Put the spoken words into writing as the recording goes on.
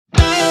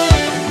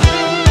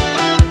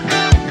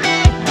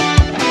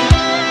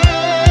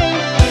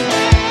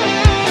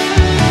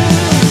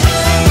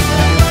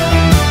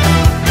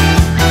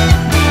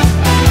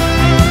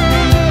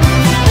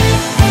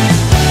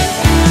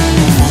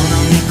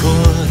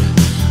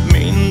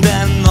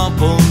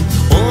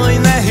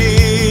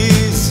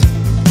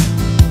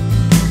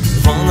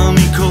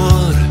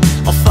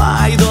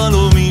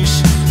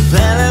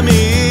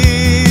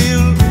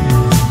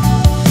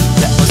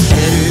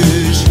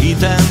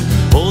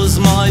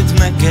majd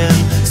nekem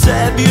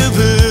szebb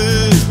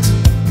jövőt.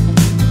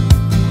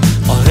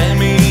 A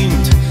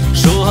reményt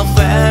soha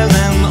fel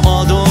nem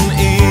adom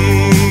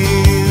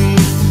én.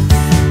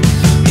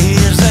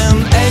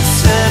 Érzem,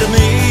 egyszer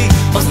még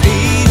az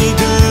én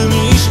időm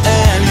is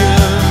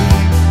eljön,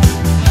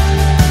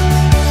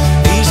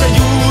 és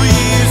egy új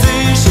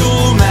érzés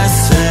jó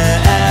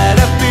messze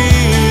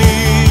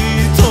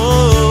elrepít.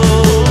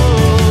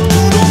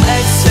 Tudom,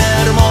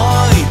 egyszer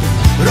majd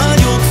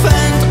ragyog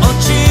fent a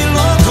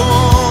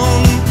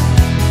csillagon,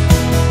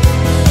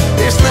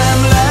 és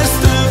nem lesz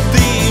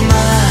többé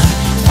már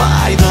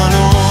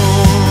fájdalom.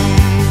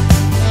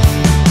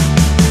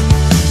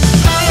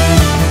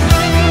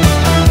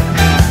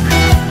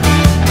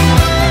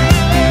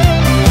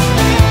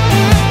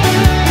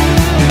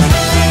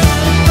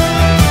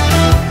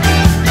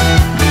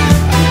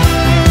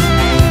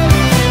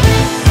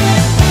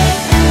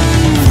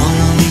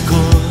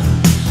 Valamikor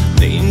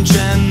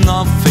nincsen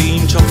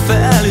napfény, csak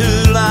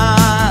felhő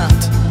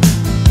lát.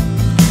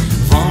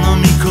 Van,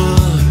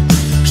 amikor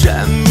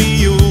semmi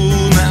jó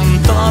nem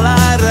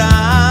talál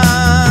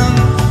rám,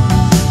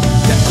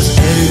 de az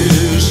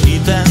erős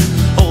hitem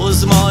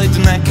hoz majd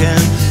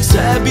nekem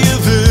szebb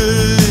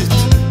jövőt.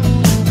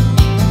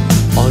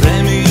 A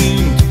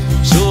reményt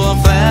soha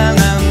fel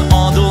nem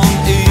adom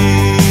én.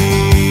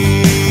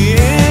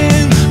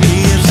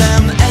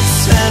 Érzem,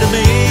 egyszer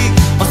még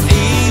az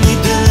én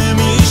időm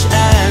is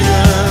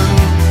eljön,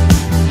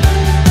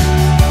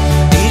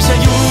 és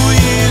egy új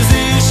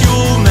érzés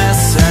jó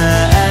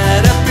messze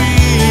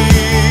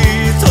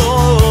elrepít.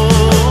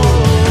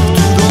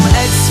 Tudom,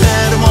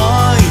 egyszer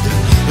majd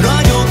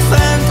ragyog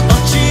fent a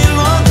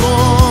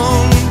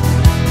csillagon,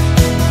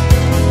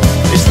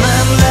 és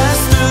nem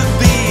lesz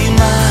többé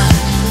már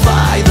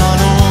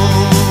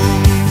fájdalom.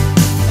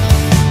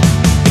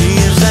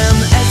 Érzem,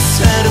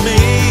 egyszer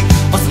még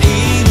az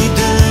én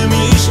időm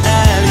is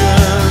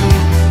eljön,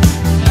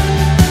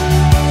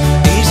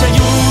 és egy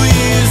új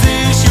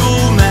érzés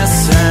jó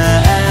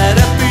messze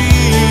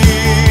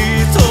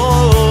elrepít.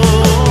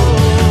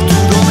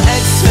 Tudom,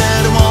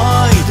 egyszer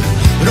majd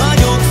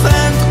ragyog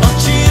fent a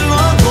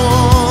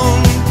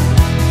csillagon,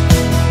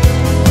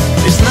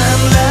 és nem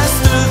lesz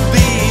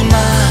többé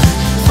már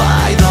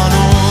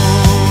fájdalom.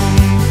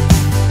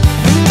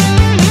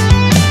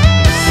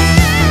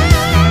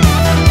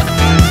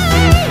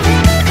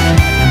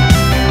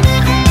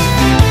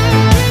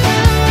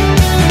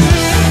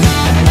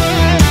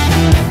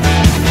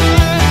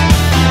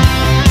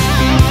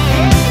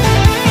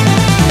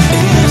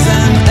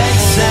 Érzem,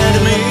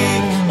 egyszer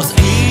még az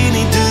én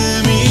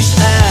időm is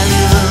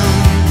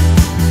eljön,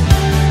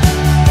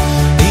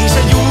 és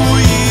egy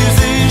új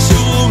érzés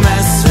jó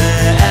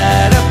messze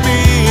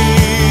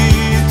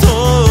elrepít.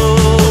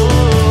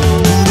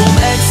 Tudom,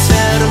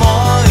 egyszer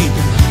majd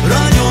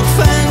ragyog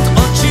fent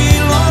a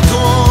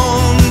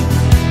csillagon,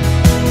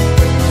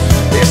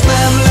 és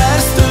nem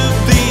lesz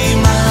többé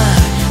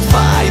már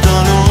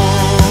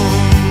fájdalom.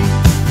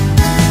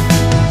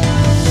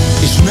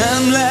 És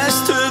nem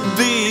lesz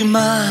többé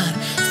már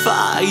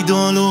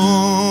fájdalom.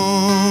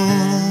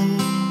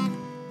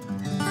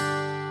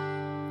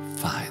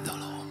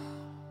 Fájdalom.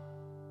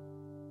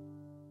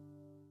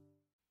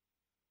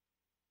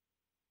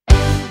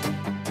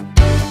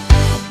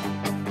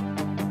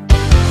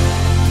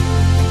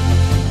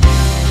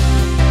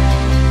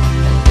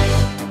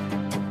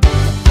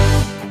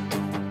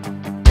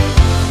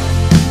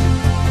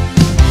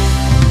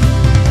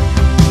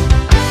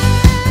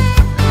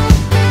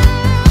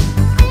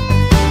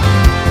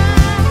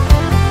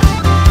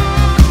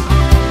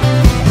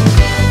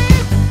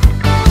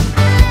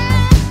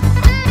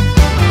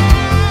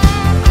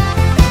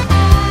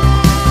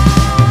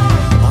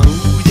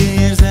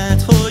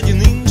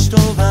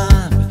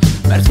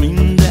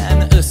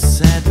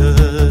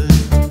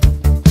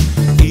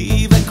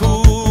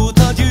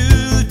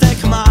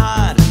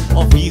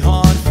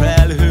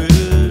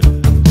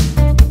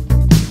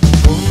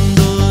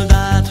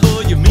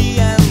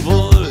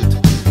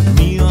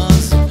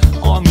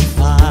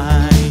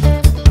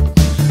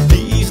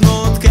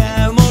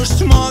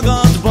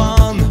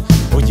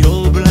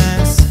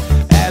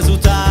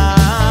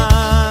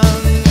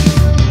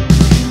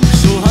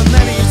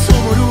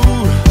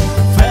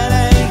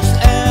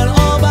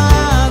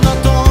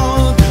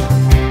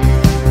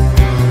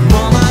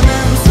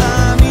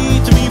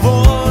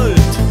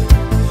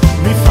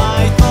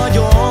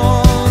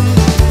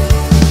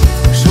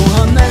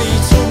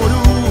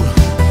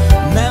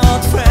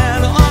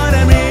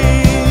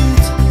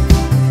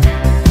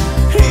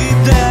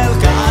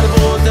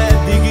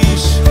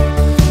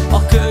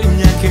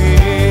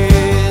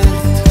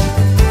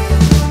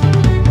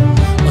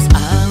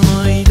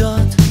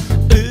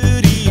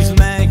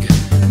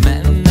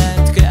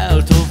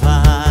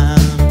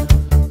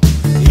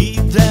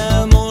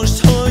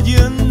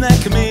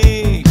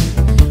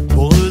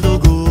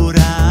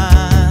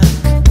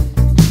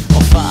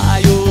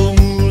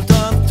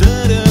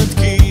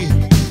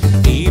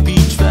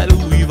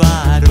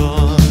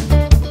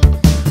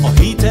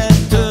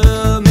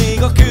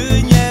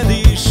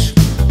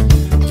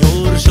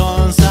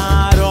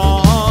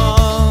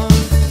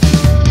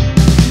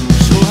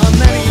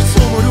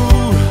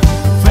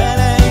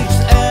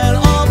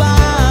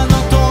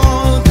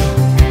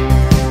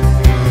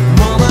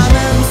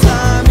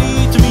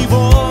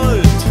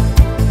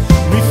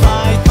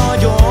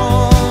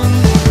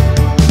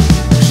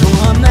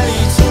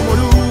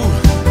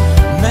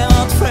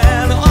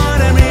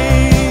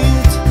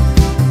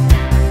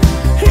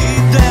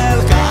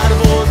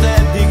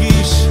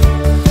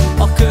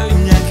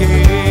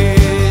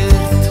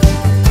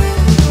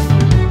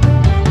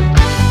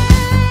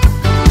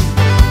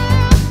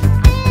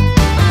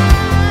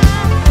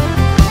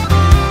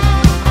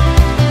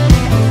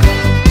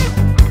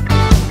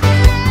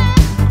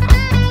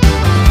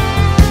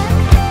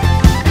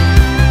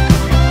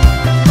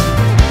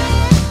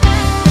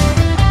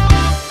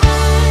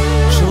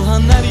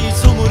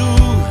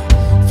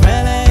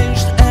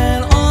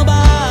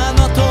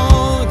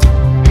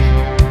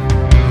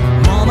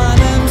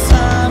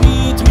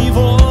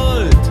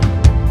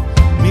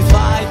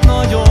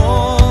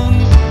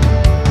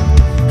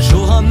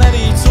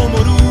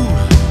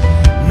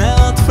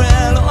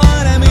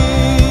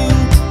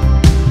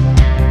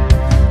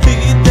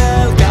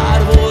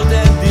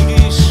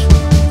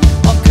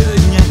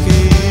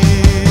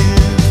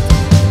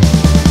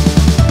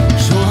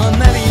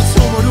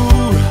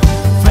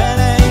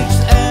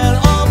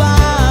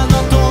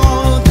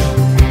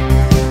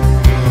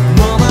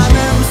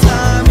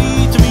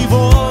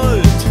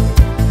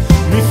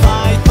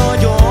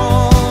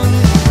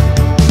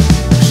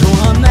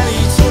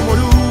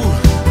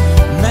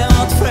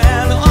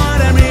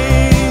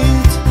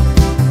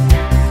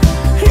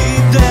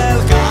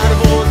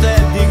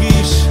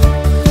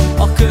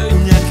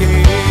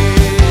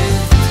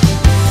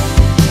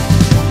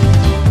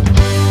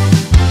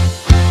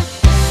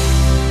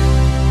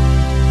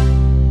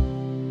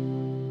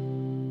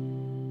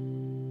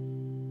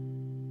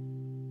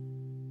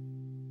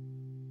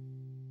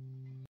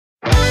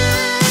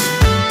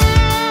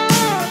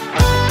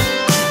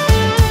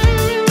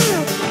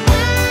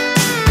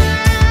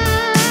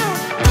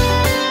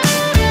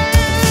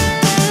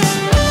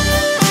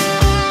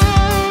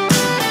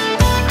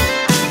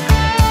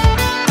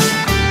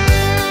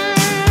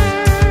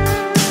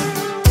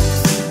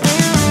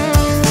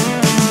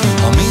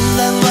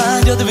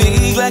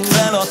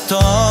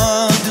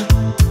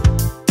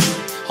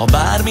 Ha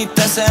bármit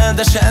teszel,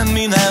 de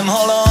semmi nem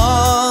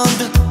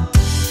halad,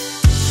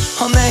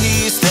 ha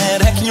nehéz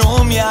terhek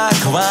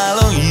nyomják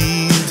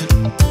vállaid,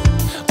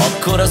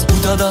 akkor az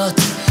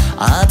utadat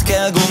át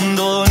kell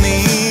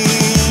gondolni.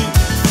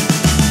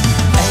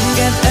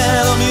 Engedd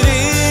el, ami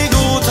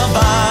régóta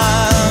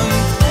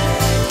bánt,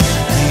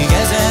 még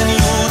ezen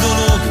jó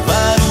dolog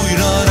vár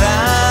újra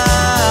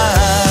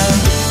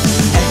rád.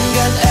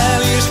 Engedd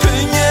el, és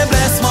könnyebb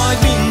lesz majd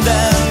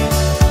minden,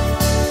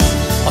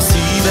 a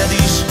szíved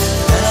is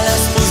tele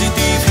lesz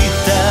pozitív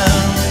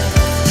hittel.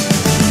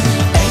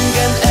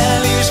 Engedd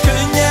el, és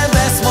könnyebb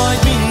lesz majd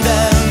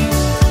minden,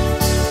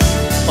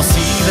 a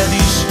szíved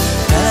is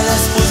tele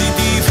lesz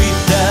pozitív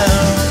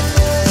hittel.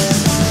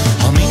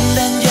 Ha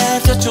minden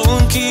gyertya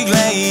csonkig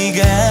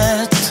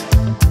leégett,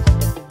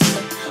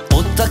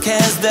 ott a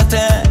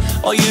kezdete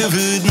a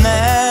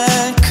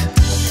jövődnek.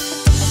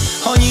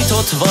 Ha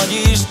nyitott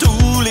vagy és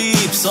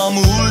túlépsz a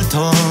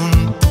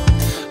múlton,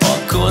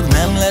 akkor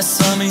nem lesz,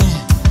 ami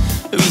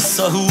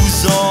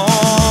visszahúzzon.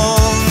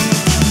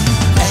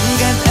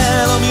 Engedd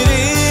el, ami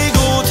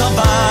régóta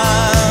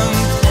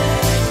bánt,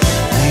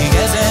 még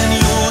ezen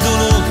jó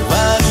dolog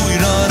vár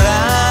újra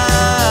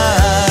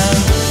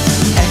rád.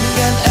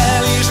 Engedd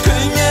el, és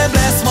könnyebb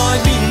lesz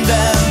majd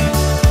minden,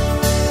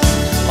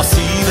 a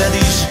szíved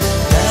is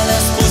tele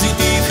lesz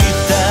pozitív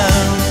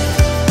hittel.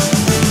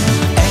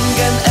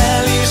 Engedd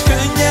el, és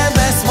könnyebb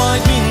lesz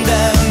majd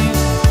minden,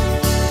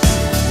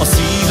 a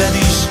szíved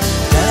is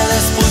tele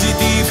lesz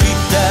pozitív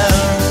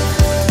hittel.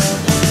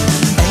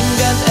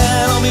 Engedd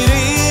el, ami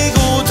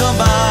régóta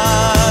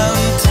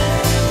bánt,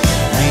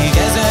 még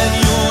ezen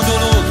jó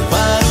dolog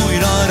vár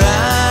újra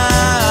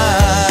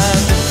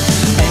rád.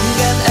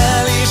 Engedd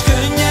el, és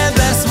könnyebb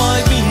lesz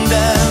majd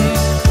minden,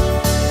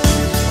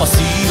 a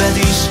szíved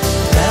is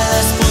tele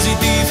lesz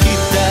pozitív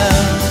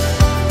hittel.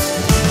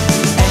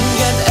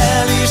 Engedd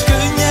el, és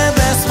könnyebb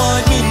lesz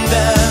majd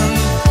minden,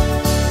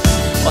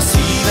 a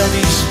szíved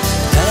is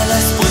tele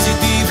lesz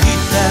pozitív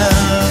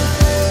hittel.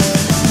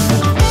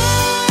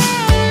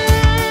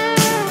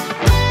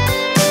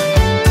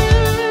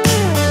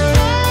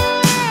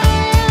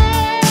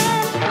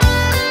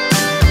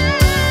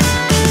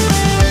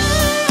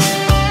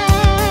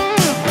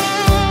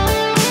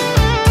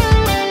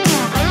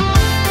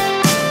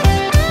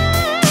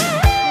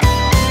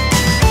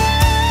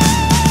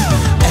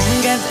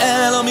 Engedd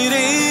el, ami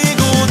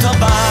régóta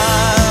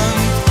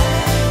bánt,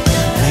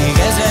 még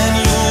ezen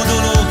jó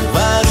dolog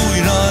vár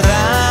újra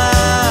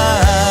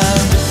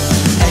rád.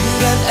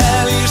 Engedd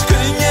el, és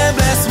könnyebb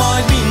lesz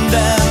majd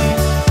minden,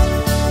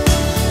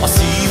 a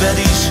szíved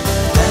is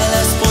tele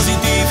lesz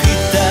pozitív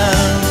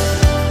hittel.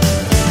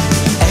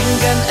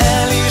 Engedd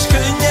el, és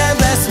könnyebb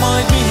lesz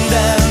majd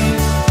minden,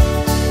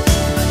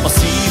 a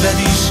szíved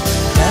is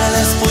tele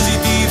lesz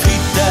pozitív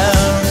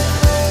hittel.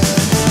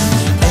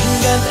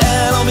 Engedd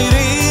el, ami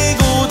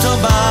régóta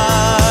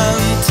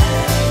bánt,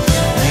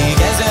 még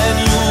ezen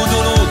jó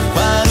dolog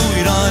vár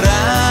újra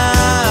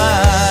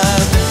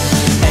rád.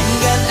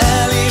 Engedd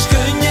el, és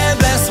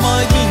könnyebb lesz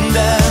majd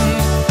minden,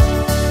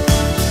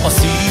 a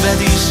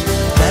szíved is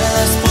tele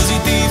lesz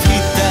pozitív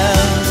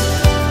hittel.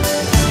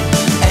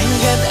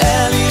 Engedd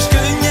el, és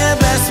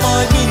könnyebb lesz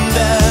majd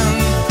minden,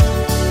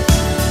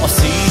 a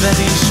szíved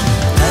is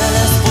tele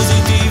lesz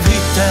pozitív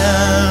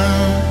hittel.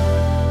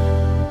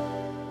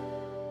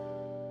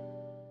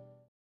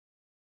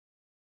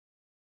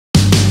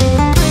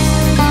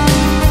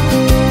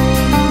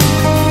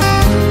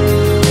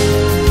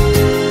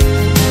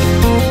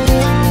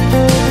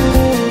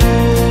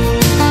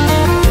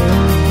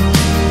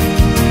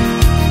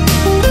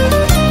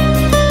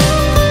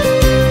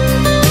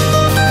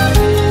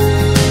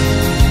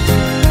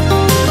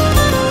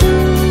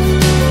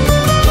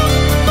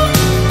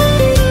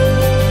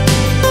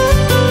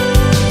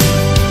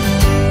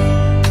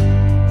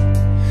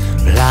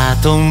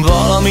 Látom,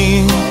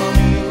 valami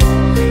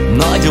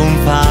nagyon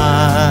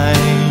fáj,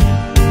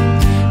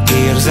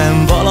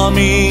 érzem,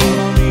 valami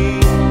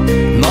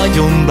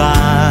nagyon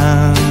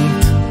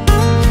bánt.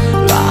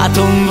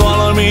 Látom,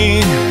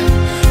 valami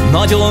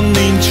nagyon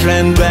nincs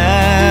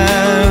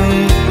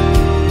rendben,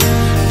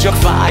 csak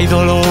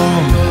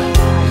fájdalom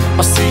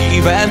a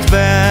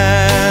szívedben.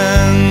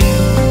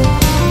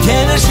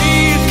 Gyere,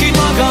 sírd ki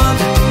magad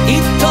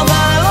itt a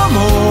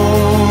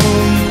vállamon,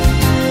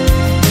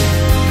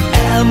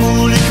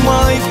 elmúlik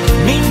majd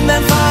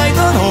minden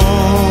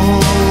fájdalom.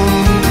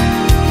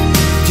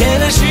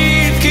 Gyere,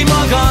 sírd ki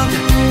magad,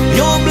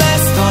 jobb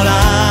lesz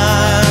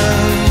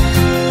talán,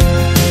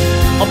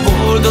 a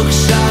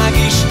boldogság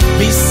is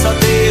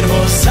visszatér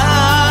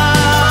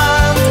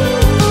hozzád.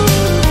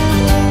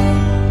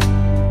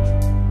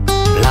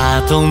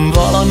 Látom,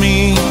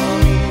 valami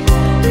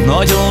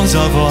nagyon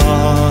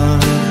zavar,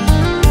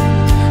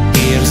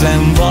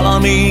 érzem,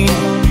 valami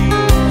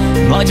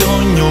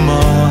nagyon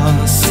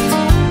nyomaszt.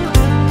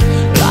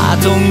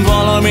 Látom,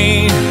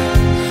 valami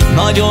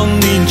nagyon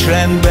nincs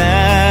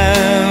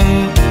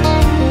rendben,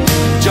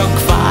 csak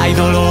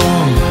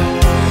fájdalom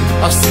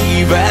a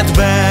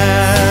szívedben.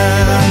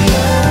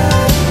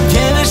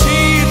 Gyere,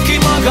 sírd ki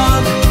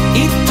magad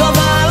itt a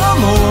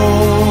vállamon,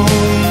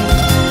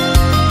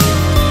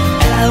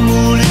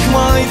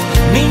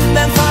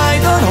 minden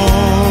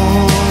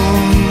fájdalom.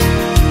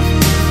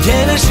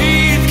 Gyere,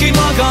 sírd ki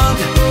magad,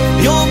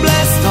 jobb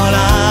lesz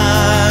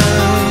talán.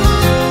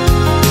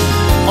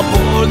 A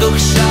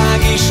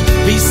boldogság is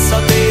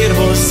visszatér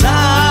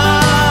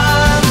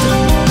hozzád.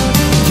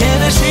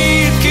 Gyere,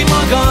 sírd ki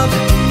magad,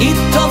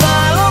 itt a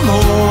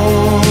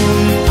vállamon.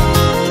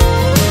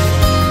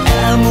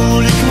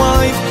 Elmúlik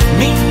majd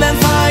minden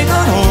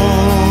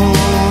fájdalom.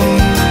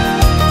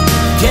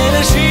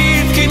 Gyere,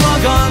 sírd ki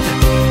magad,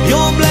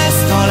 jobb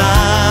lesz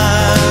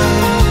talán.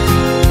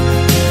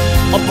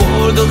 A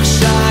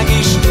boldogság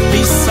is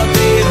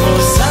visszatér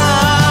hozzád.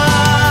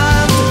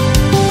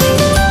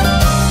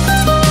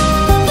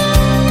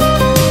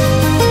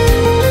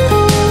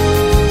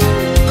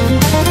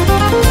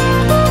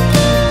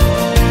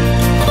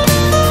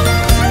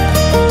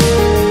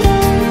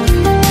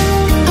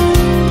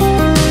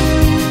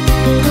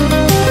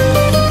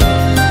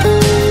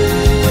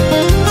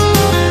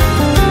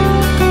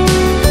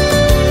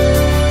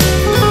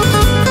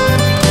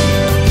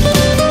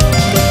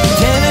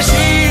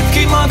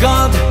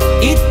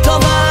 Itt a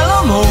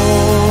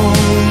vállamon.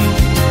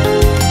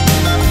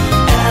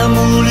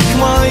 Elmúlik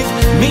majd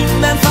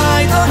minden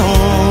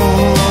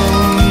fájdalom.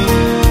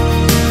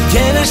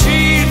 Gyere,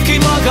 sírd ki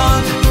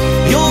magad,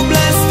 jobb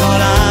lesz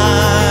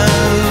talán.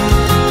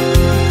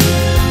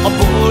 A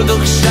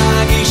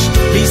boldogság is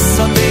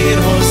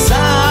visszatér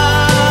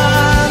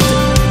hozzád.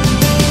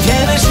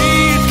 Gyere,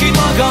 sírd ki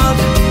magad,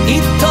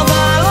 itt a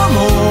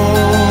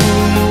vállamon.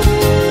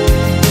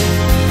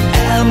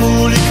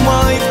 Elmúlik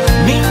majd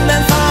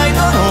minden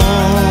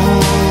fájdalom.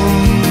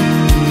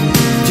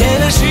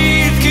 Gyere,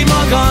 sírd ki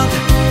magad,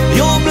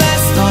 jobb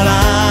lesz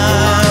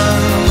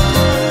talán.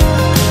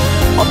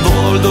 A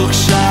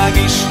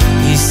boldogság is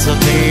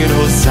visszatér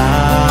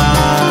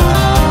hozzád.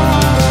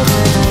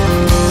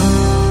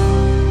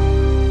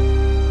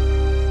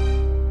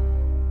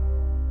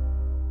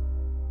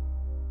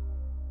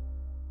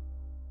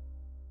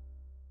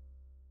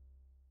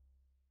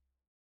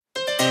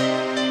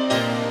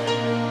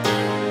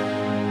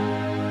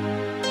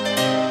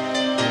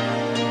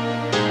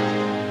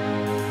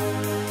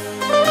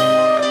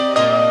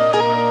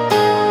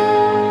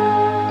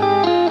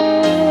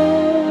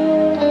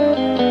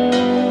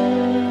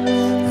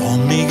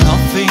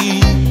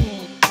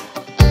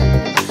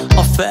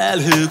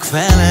 Felhők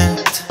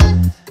felett,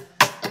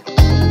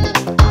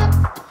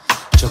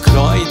 csak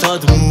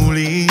rajtad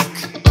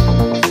múlik,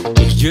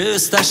 és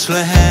győztes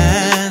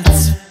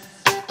lehetsz.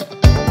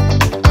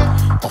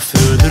 A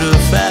földről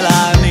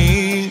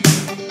felállni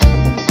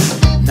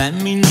nem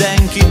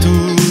mindenki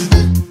tud.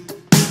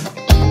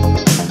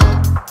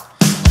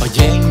 A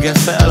gyenge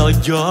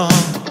feladja,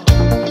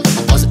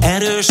 az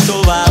erős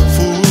tovább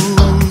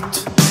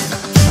fut.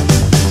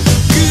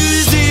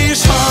 Küzd és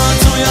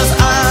harcolj az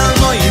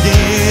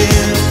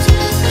álmaidért,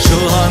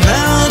 soha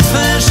ne add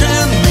fel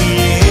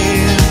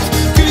semmiért.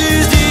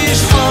 Küzd és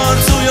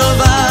harcolj a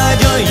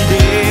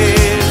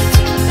vágyaidért,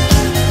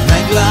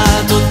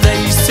 meglátod, te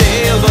is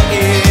célba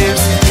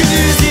érsz.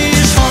 Küzd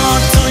és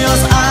harcolj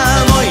az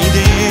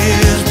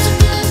álmaidért,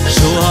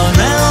 soha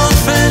ne add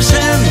fel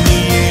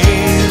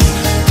semmiért.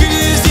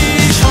 Küzd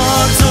és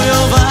harcolj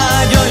a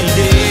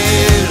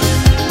vágyaidért,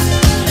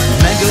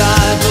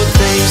 meglátod,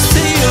 te is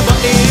célba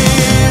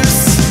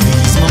érsz.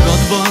 Bízz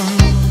magadban,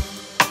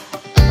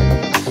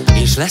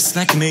 és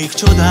lesznek még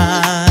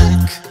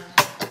csodák.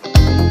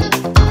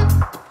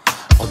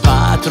 A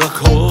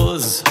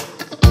bátrakhoz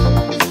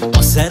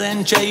a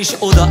szerencse is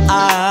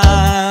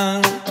odaáll.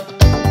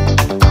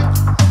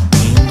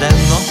 Minden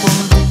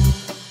napon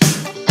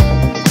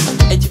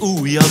egy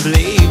újabb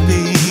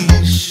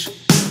lépés,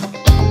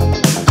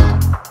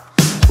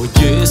 hogy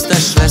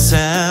győztes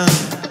leszel,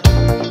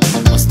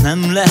 az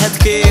nem lehet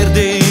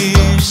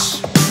kérdés.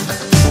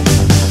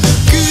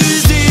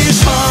 Küzd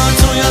és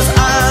harcolj az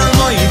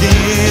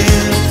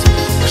álmaidért,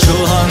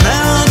 soha ne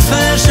add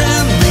fel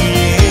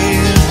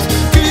semmiért.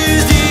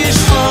 Küzd és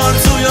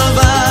harcolj a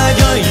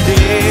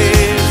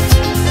vágyaidért,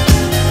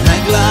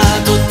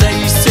 meglátod, te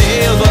is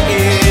célba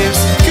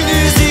érsz.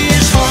 Küzd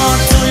és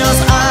harcolj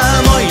az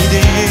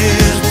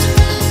álmaidért,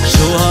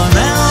 soha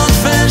ne add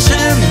fel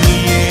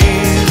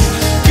semmiért.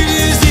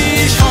 Küzd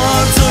és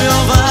harcolj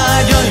a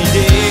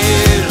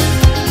vágyaidért,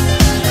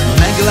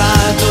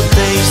 meglátod,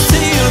 te is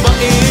célba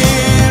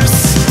érsz.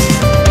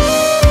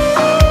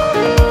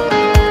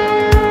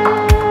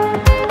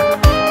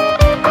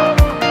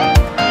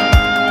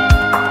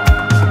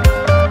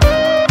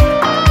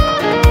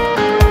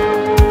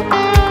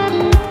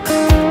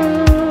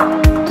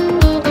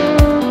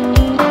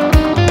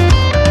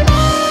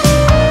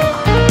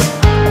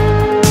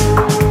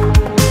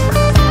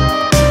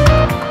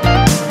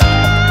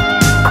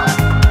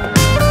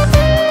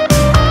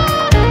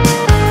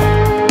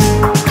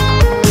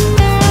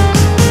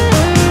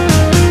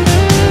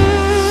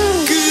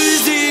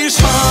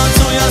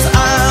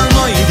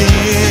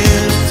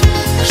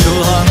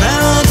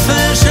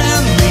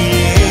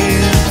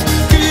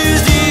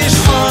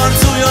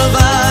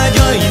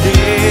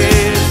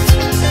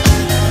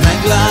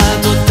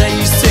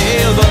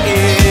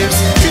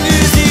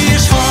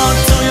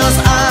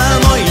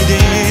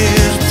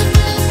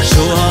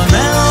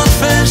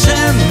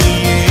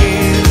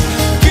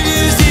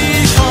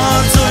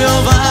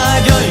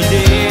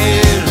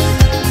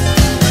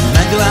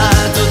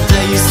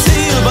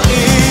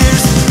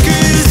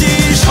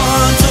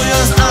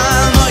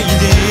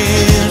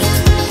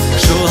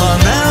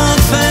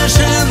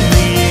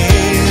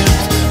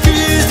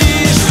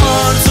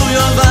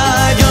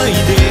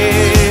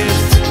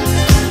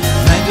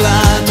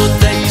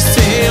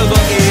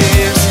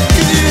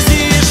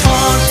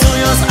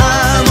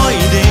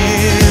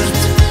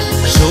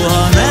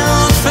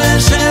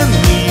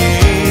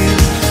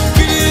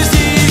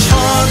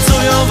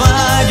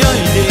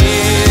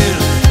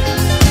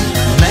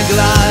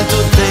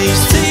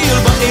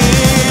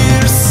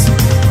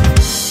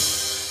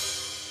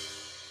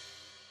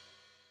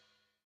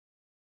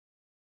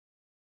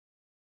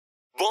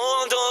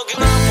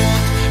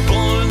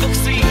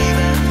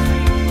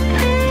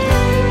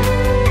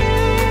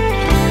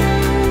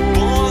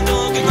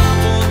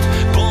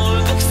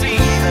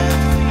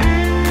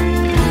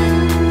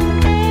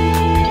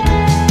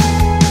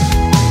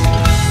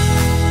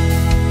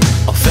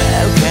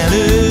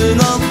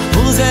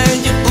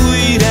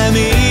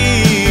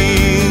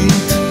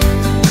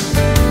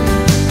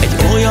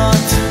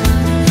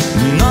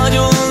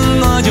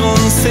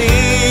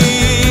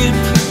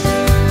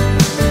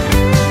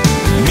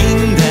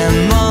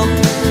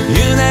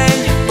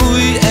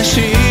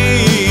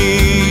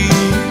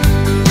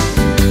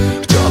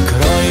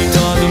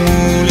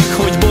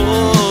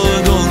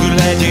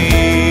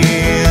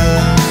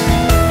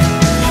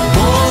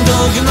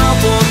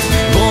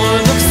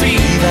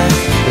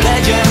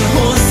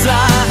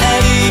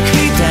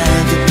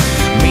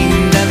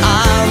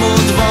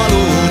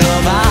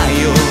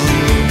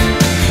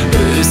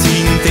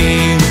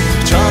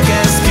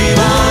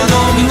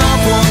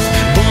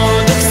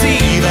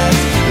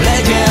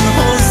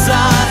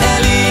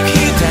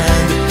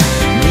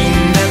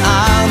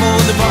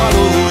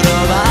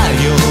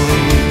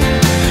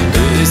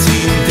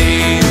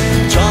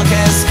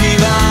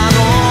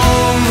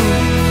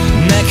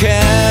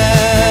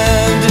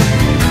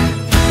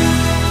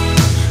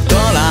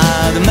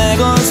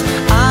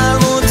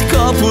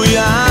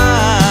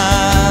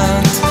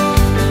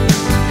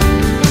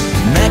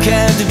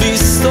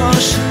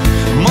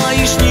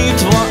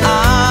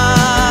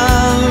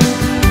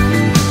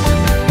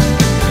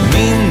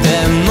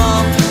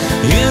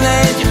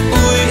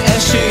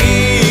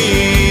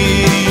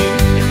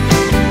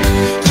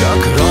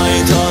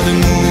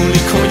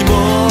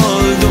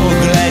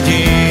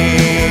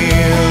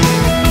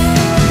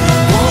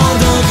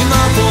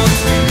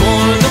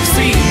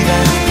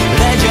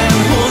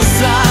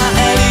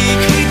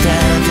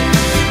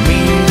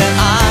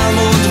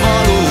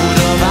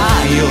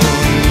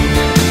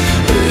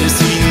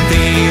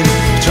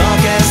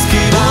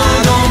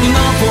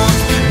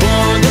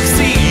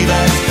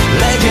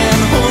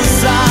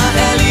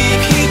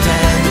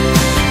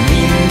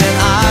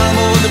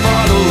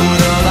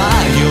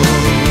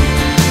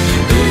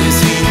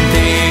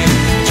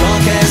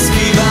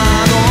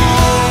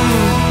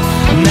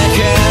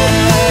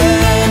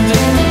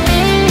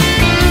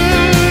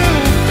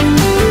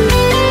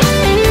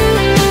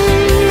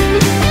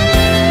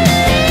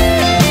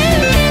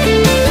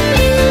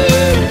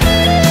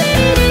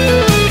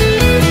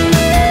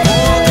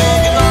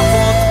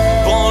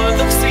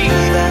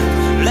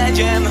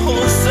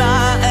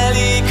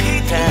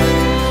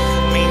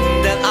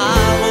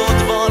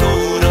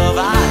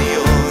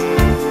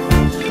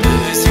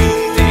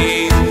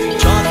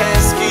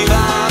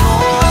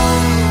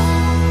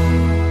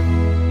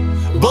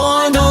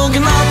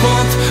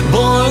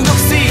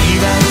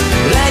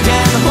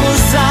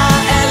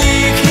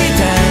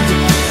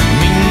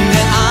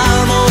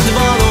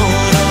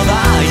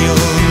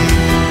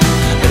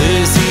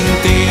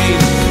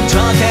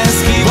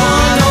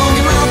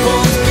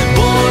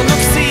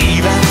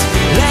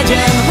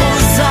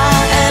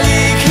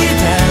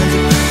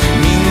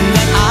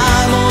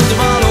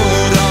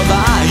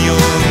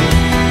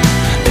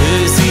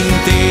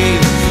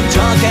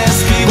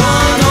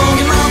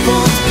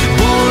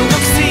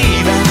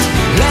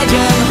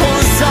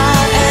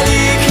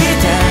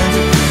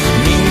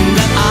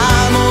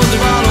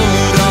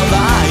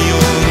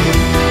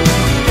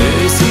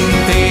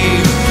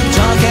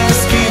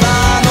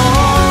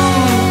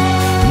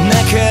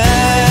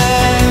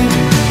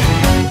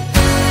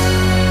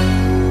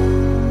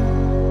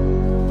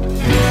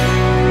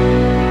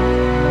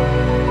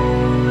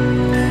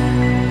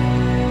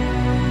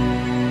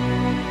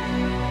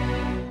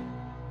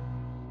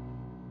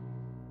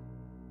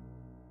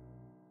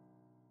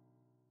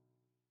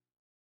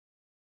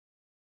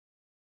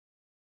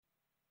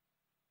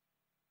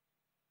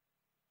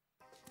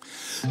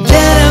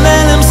 Gyere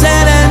velem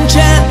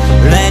szerencse,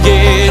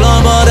 legyél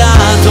a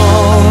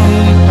barátom.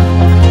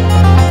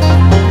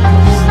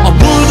 A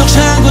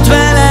boldogságot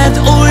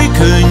veled oly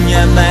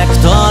könnyen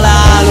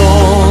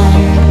megtalálom.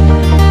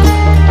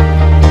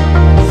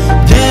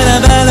 Gyere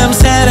velem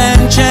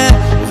szerencse,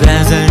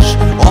 vezess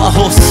a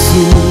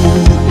hosszú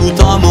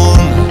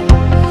utamon,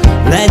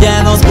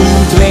 legyen az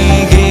út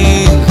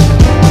végén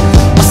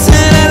a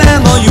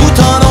szerelem a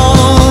jutalom.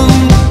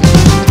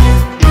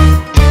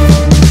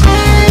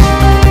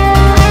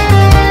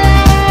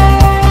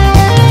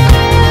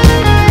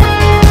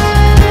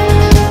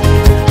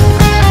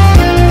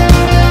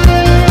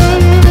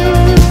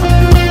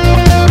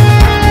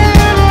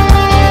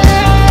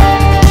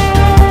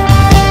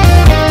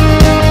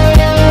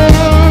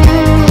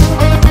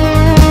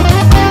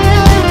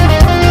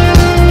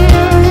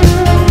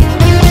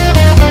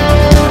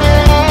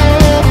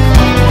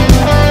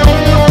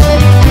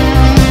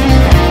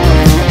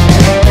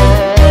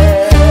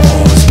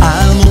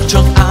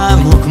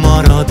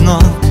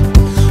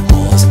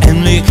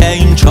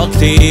 Csak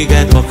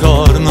téged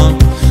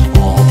akarnak,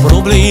 a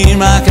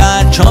problémák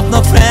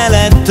átcsapnak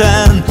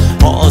feledten,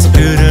 az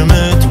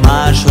örömöt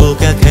máshol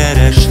kell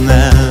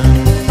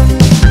keresnem.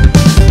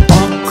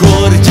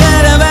 Akkor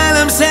gyere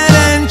velem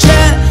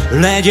szerencse,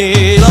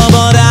 legyél a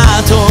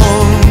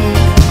barátom.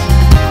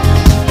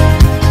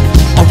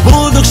 A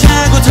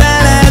boldogságot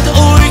veled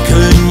oly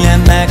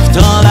könnyen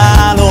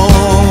megtalálom.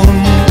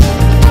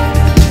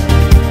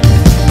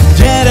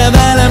 Gyere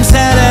velem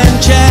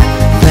szerencse,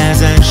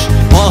 vezess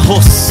a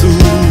hosszú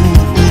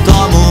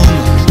utamon,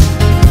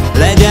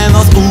 legyen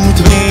az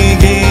út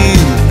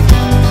végén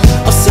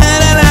a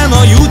szerelem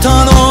a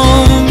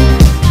jutalom.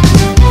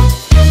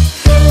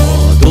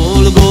 A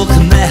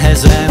dolgok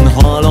nehezen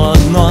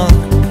haladnak,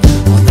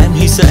 ha nem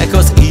hiszek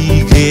az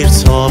ígért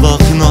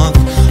szavaknak,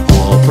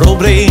 a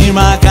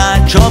problémák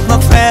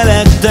átcsapnak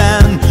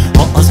feledten,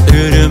 ha az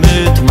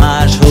örömöt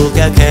máshol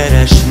kell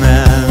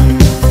keresnem.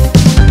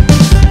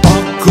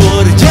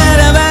 Akkor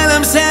gyere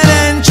velem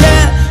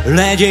szerencse,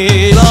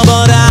 legyél a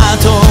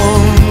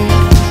barátom.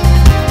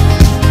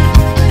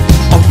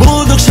 A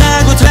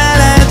boldogságot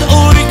veled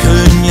oly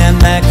könnyen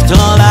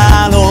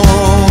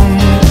megtalálom.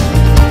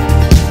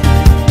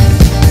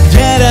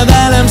 Gyere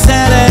velem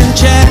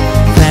szerencse,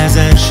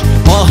 vezess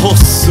a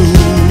hosszú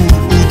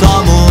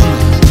utamon,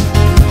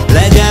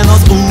 legyen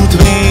az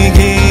út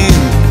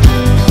végén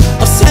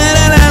a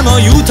szerelem a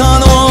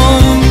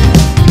jutalom.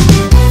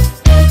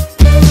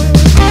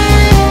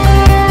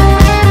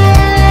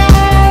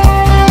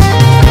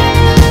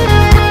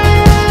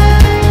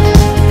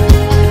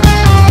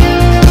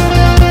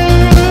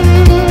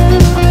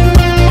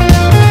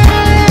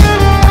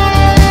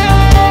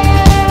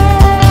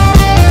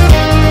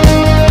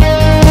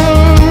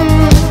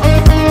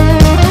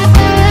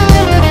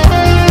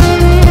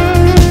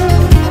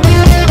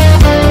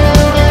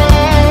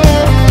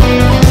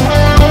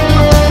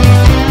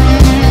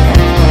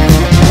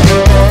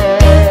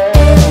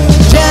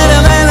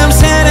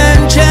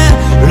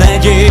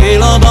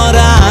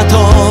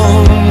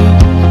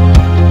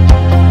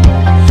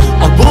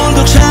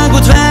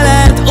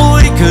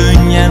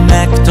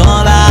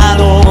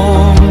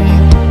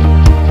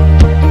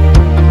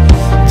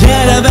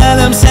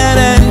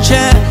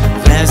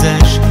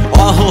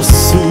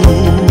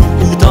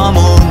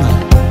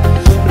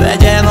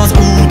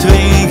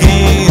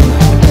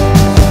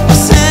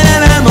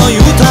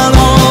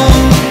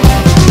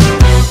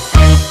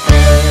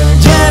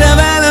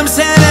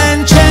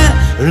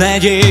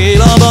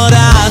 Legyél a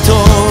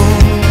barátom.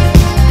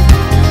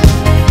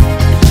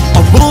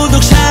 A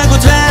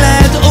boldogságot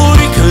veled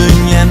oly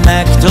könnyen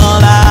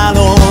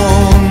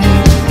megtalálom.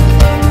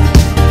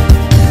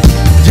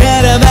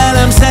 Gyere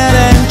velem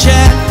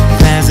szerencse,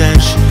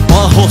 vezess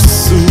a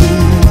hosszú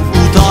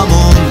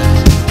utamon,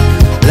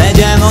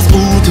 legyen az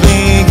út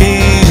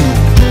végén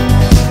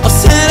a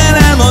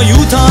szerelem a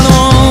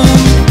jutalom.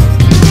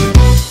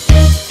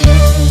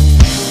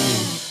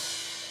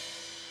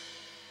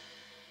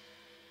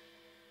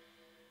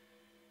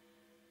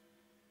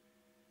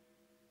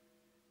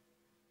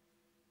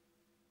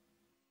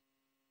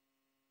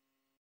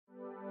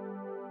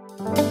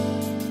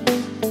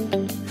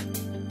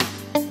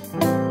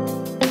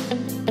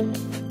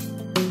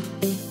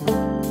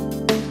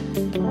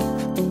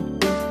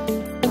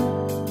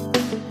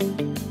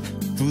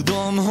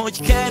 Tudom,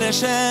 hogy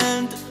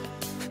keresed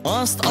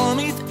azt,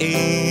 amit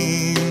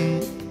én.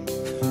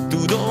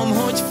 Tudom,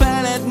 hogy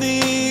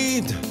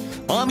felednéd,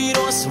 ami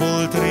rossz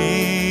volt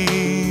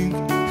rég.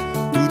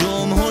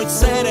 Tudom, hogy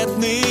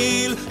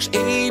szeretnél, s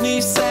én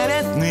is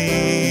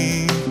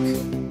szeretnék.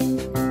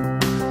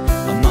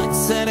 A nagy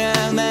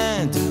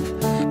szerelmed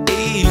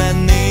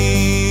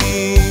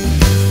élennék.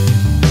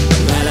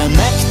 Velem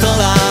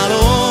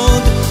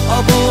megtalálod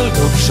a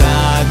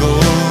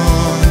boldogságot.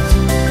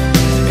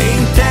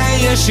 Én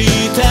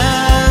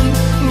teljesítem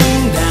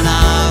minden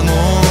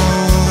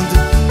álmod.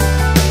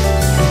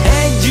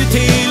 Együtt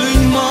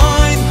élünk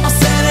majd a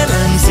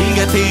szerelem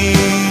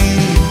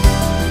szigetén.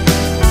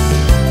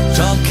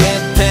 Csak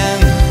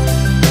ketten,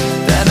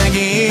 te meg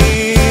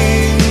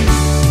én.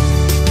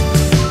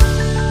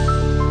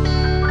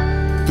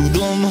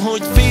 Tudom,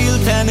 hogy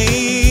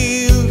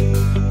féltenél,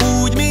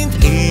 úgy,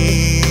 mint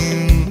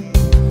én.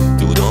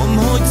 Tudom,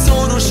 hogy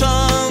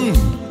szorosan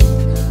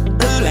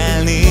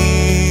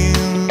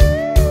ölelnél.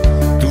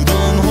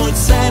 Tudom, hogy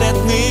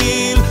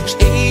szeretnél, s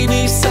én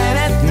is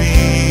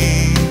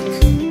szeretnék.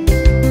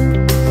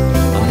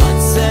 A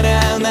nagy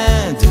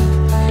szerelmed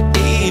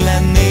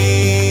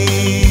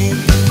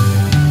élennék.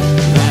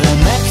 Velem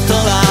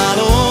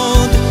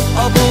megtalálod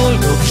a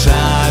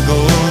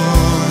boldogságot.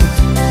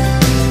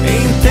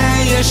 Én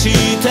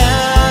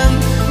teljesítem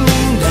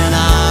minden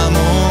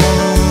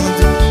álmod.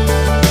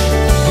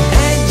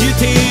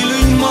 Együtt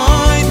élünk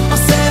majd a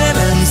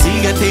szerelem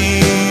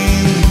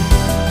szigetén.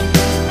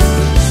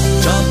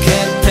 Csak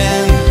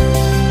ketten,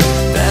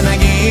 te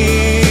meg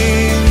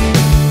én.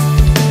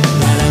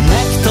 Velem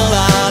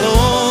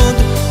megtalálod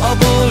a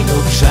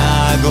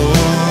boldogságot.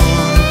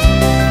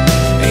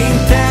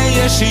 Én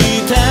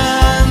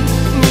teljesítem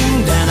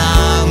minden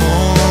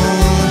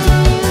álmod.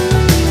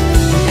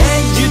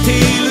 Együtt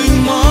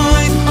élünk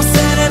majd a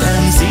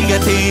szerelem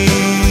szigetén.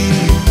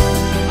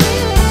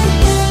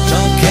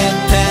 Csak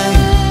ketten,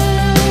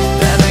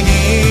 te meg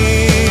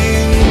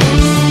én.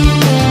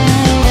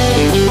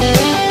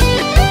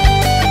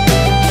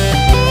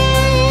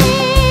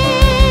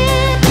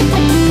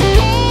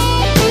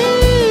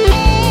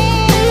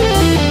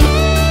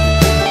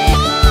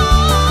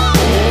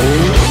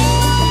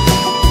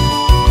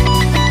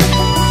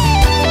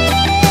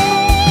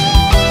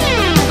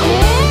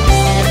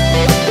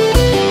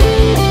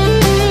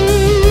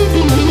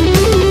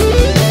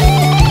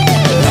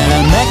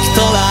 Velem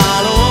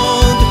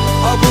megtalálod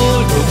a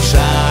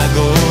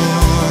boldogságot.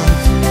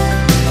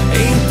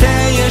 Én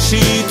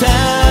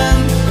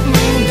teljesítem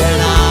minden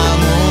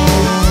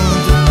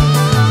álmod.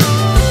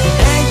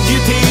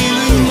 Együtt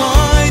élünk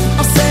majd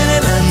a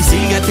szerelem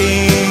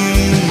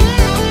szigetén.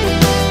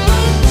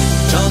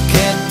 Csak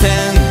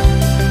ketten,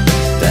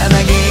 te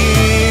meg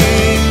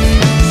én.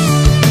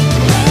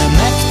 Velem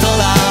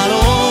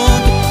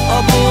megtalálod a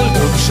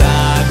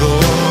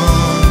boldogságot.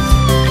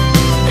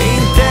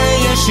 Én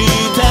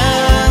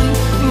teljesítem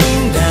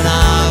minden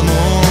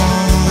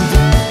álmod.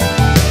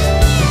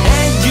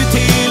 Együtt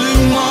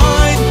élünk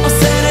majd a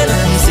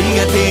szerelem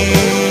szigetén.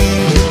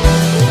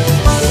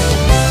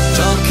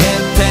 Csak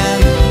ketten,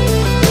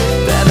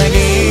 te meg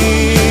én.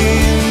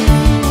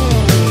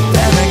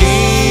 Te meg én.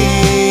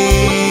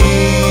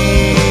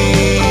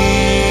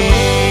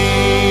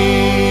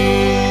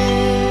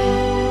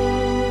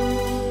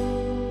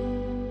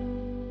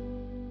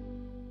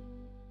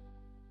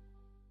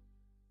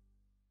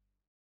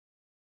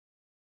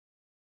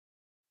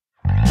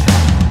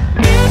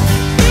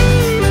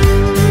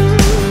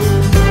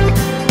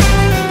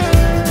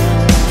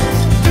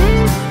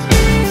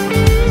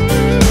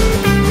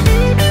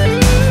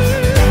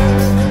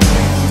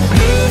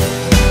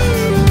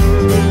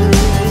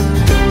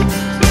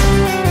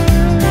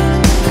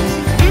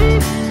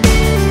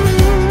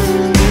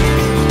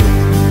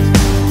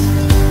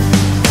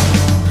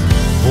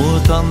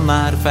 Voltam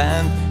már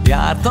fent,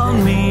 jártam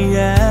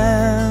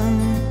mélyen.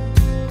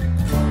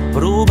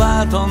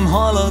 Próbáltam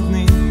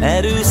haladni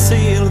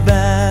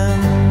erőszélben.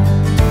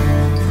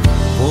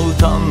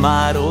 Voltam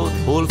már ott,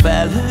 hol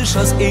felhős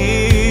az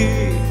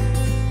ég.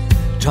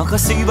 Csak a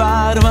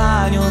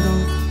szivárvány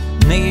adott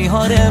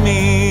néha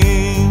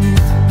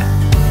reményt.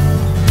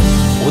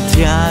 Ott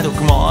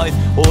járok majd,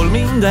 hol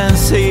minden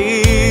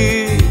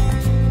szép,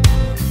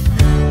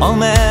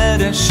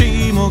 amerre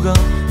simogat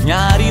a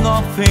nyári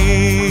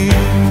napfény.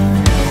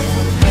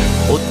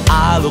 Ott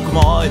állok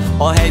majd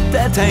a hegy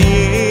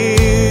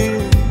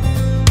tetején.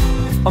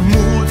 A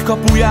múlt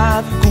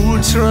kapuját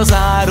kulcsra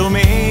zárom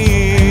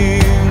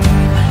én.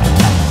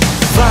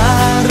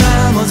 Vár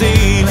rám az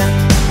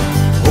élet,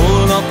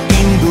 holnap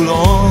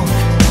indulok.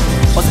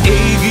 Az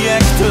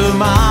égiektől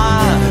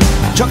már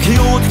csak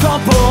jót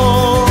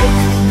kapok.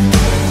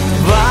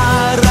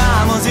 Vár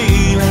rám az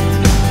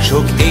élet,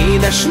 sok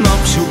édes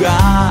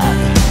napsugár.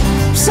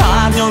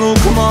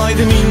 Szárnyalok majd,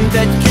 mint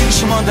egy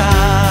kis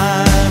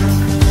madár.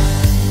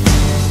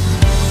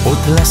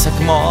 Ott leszek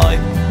majd,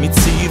 mit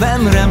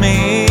szívem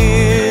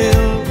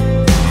remél.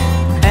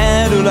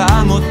 Erről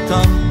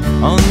álmodtam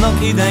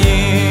annak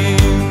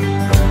idején.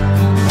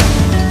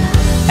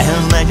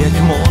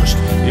 Elmegyek most,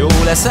 jó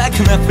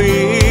leszek, ne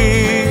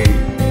félj.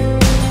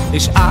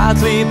 És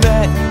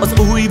átlépek az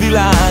új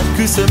világ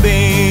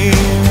küszöbén.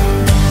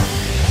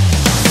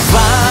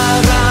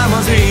 Vár rám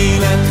az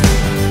élet,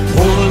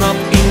 holnap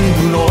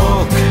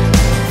indulok.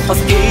 Az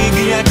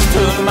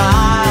égiektől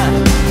már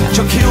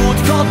csak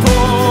jót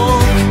kapok.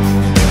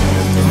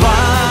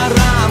 Vár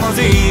rám az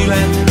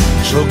élet,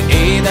 sok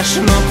édes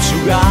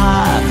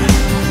napsugár.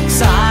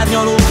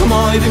 Szárnyalok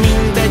majd,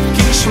 mint egy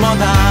kis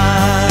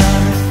madár.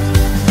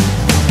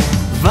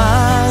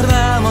 Vár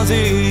rám az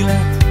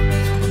élet,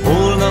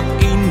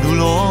 holnap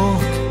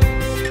indulok.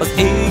 Az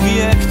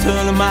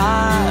égiektől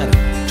már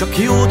csak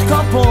jót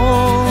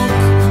kapok.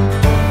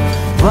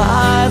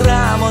 Vár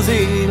rám az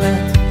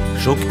élet,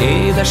 sok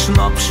édes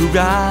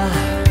napsugár.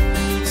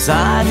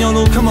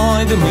 Szárnyalok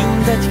majd,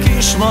 mint egy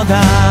kis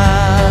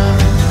madár.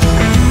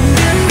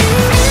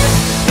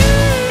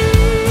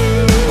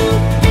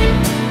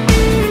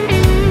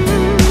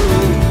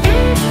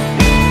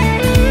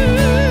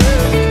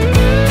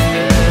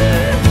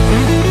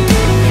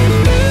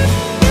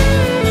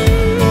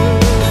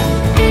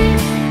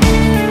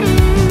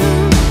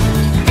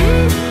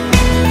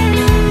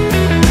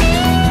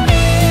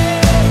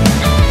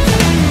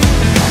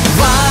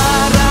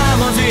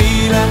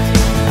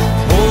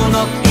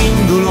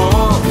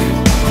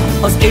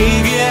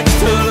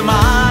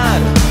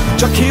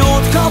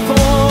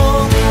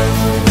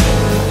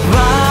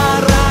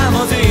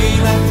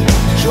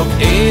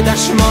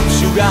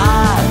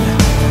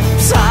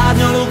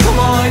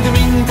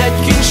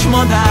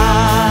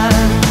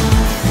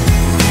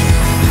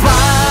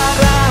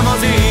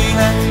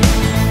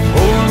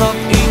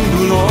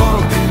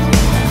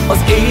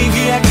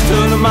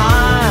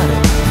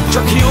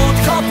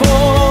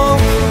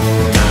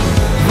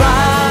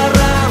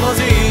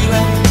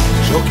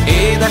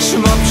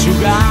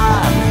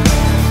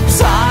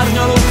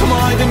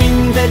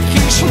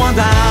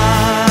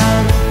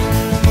 madár.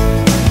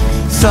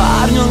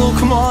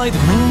 Szárnyalok majd,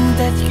 mint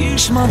egy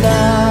kis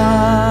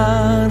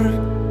madár.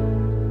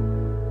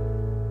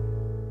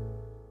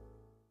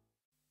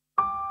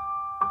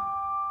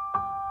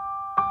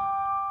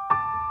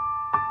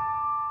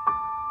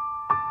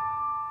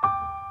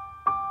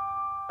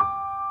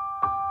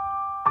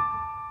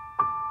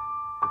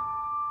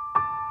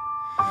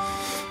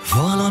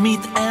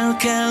 Valamit el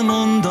kell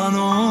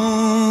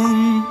mondanom,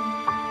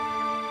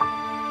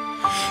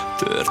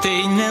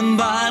 történjen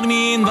bármi,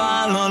 én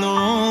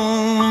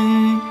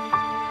vállalom.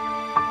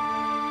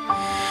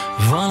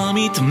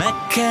 Valamit meg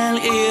kell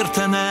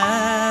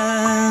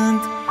értened,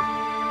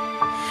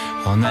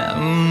 ha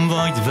nem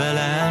vagy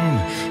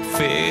velem,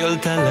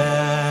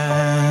 féltelek.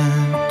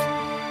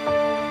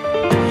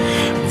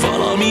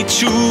 Valamit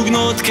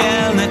súgnod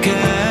kell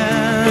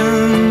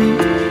nekem,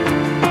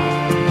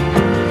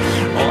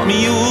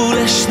 ami jól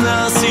esne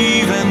a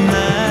szívemnek.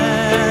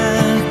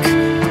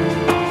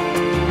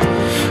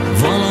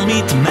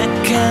 Valamit meg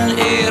kell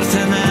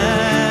értened,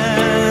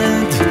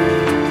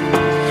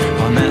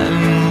 ha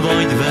nem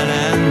vagy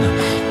velem,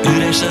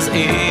 üres az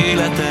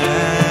életem.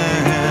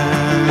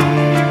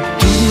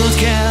 Tudnod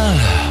kell,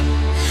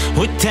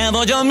 hogy te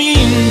vagy a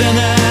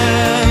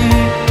mindenem.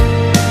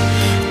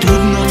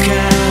 Tudnod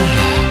kell,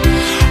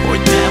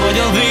 hogy te vagy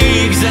a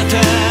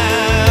végzetem.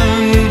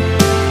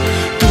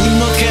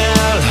 Tudnod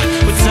kell,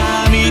 hogy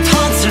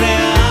számíthatsz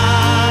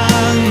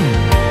rám,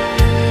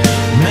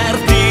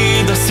 mert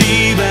téd a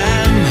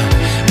szívem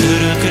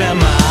örökre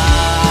már.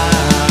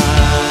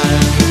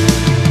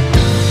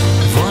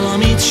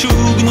 Valamit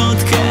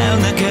súgnod kell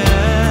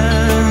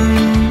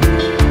nekem,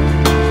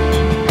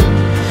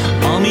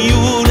 ami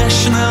jól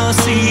esne a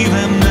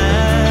szívemnek.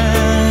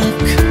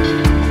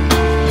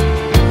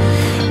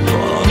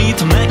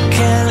 Valamit meg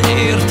kell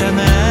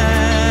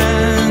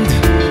értened,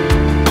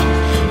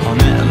 ha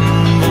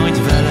nem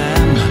vagy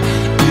velem,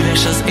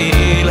 üres az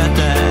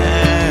életem.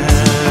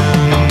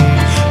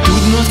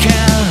 Tudnod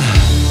kell,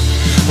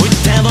 hogy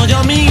te vagy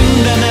a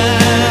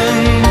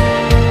mindenem.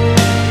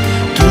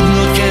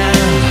 Tudnod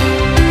kell,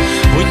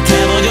 hogy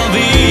te vagy a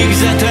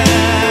végzetem.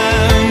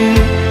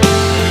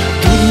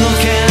 Tudnod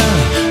kell,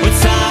 hogy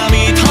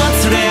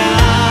számíthatsz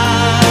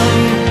rám,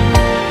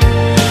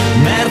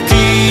 mert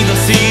téd a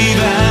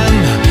szívem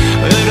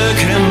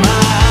örökre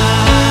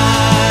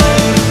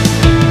már.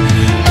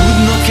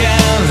 Tudnod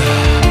kell,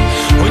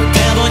 hogy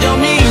te vagy a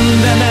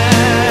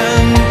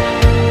mindenem.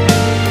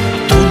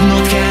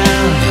 Tudnod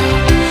kell,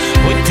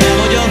 hogy te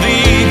vagy a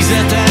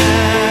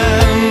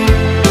végzetem.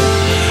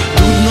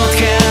 Tudnod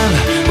kell,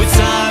 hogy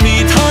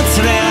számíthatsz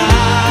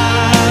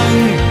rám,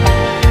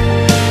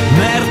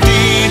 mert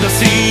téd a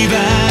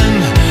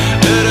szívem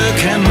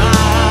örökre már.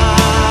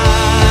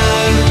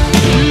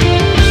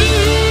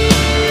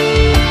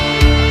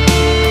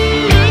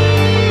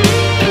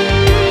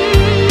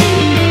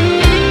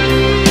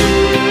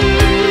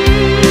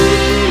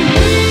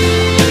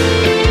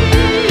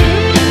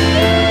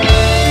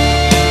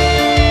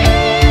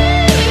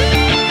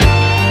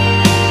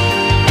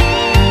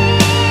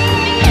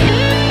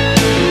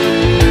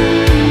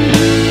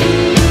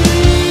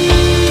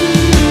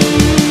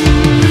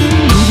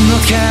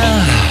 Tudnod kell,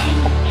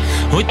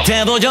 hogy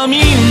te vagy a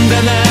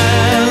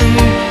mindenem.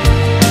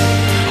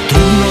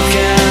 Tudnod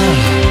kell,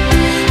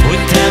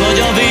 hogy te vagy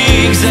a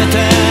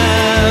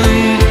végzetem.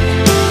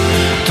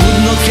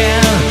 Tudnod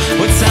kell,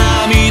 hogy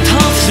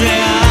számíthatsz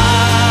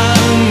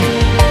rám,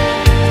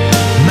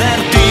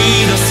 mert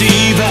téd a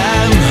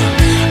szívem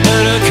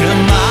örökre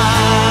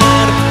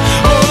már.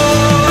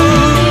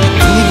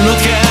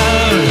 Tudnod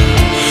kell,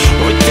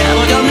 hogy te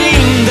vagy a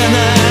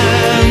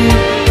mindenem.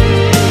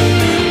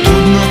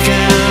 Tudnod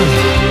kell,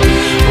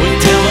 hogy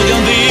te vagy a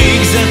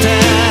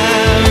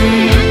végzetem.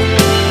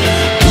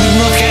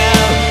 Tudnod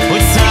kell,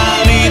 hogy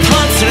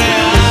számíthatsz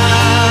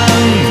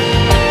rám,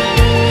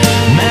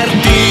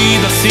 mert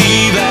téd a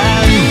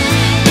szívem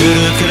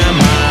örökre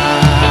már.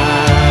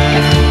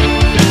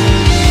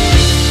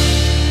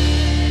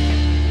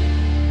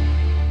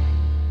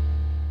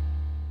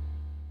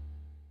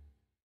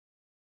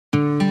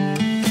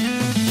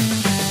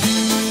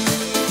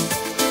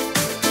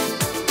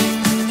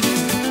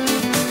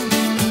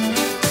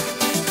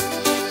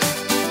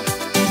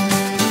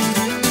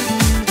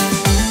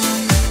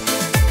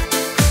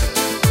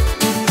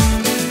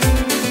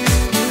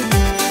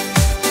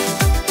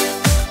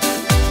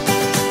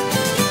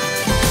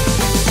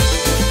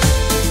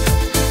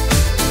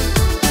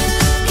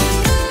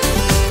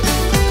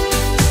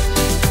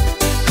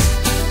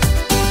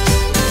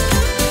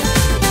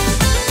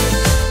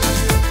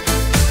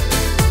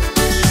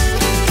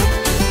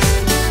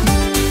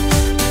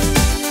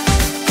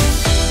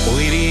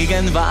 Oly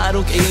régen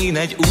várok én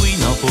egy új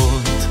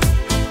napot,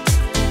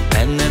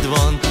 benned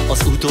van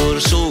az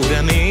utolsó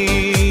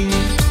remény.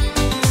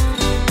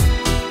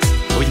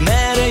 Hogy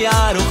merre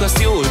járok,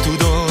 azt jól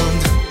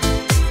tudod,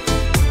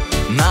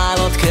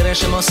 nálad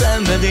keresem a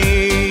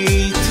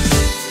szenvedélyt.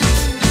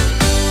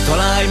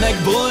 Találj meg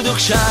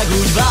boldogság,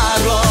 úgy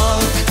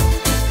várlak.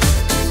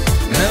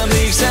 Nem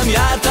emlékszem,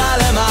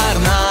 jártál-e már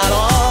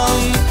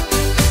nálam?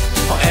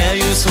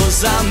 eljössz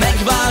hozzám,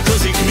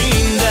 megváltozik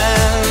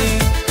minden,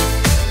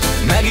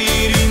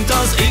 megérint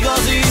az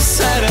igazi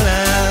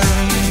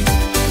szerelem.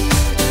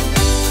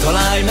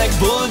 Találj meg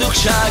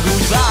boldogság,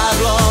 úgy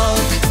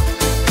várlak,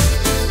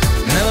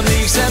 nem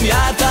emlékszem,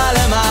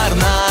 jártál-e már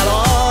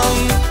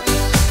nálam.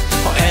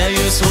 Ha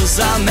eljössz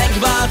hozzám,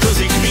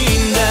 megváltozik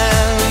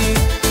minden,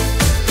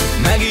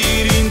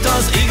 megérint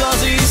az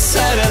igazi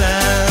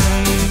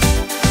szerelem.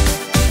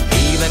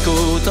 Évek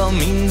óta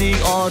mindig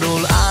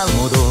arról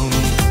álmodom,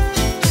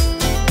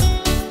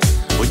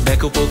 hogy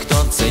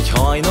bekopogtatsz egy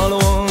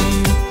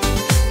hajnalon,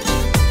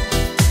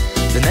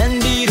 de nem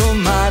bírom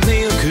már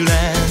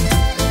nélküled,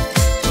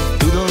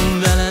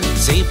 tudom, veled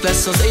szép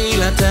lesz az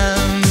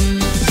életem.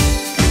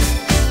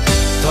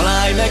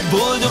 Találj meg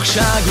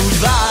boldogság, úgy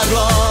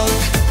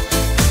várlak,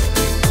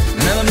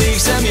 nem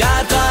emlékszem,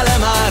 jártál-e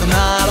már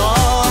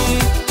nálam.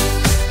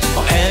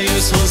 Ha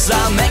eljössz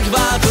hozzám,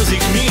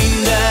 megváltozik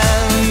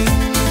minden,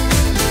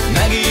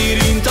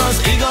 megérint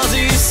az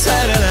igazi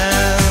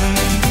szerelem.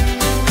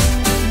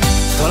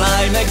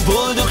 Találj meg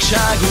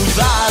boldogság, úgy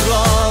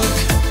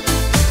várlak,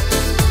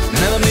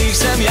 nem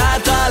emlékszem,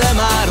 jártál-e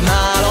már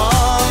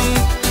nálam.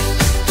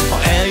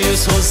 Ha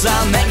eljössz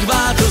hozzám,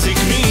 megváltozik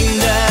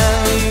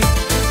minden,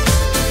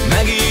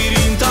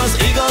 megérint az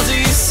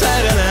igazi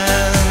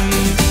szerelem.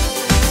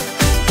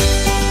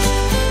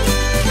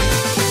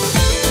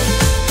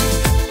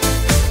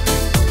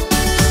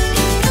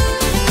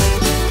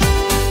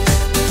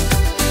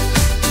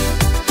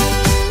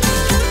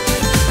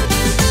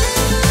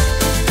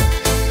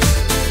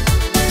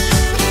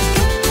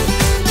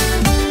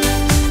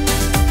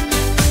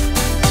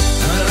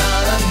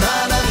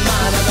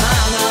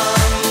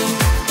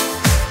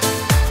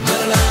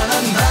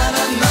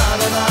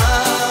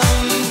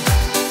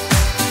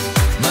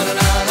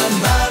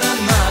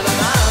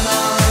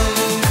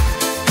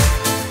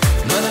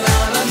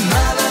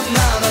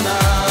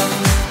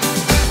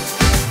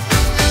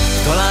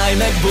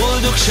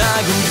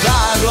 Boldogság, úgy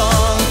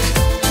várlak,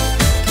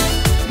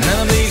 nem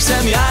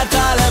emlékszem,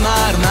 jártál-e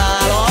már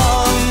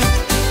nálam.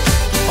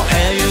 Ha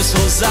eljössz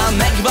hozzám,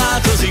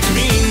 megváltozik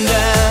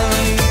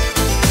minden,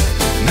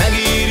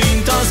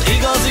 megérint az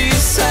igazi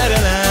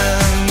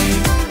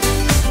szerelem.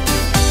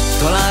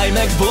 Találj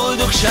meg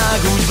boldogság,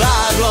 úgy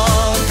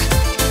várlak,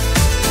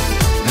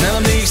 nem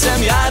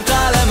emlékszem,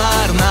 jártál-e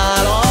már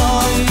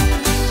nálam.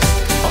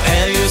 Ha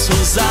eljössz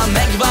hozzám,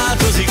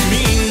 megváltozik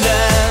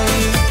minden,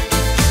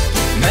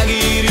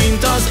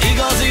 megérint az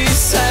igazi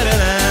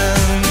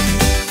szerelem,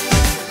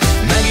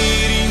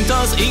 megérint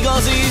az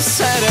igazi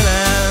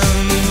szerelem.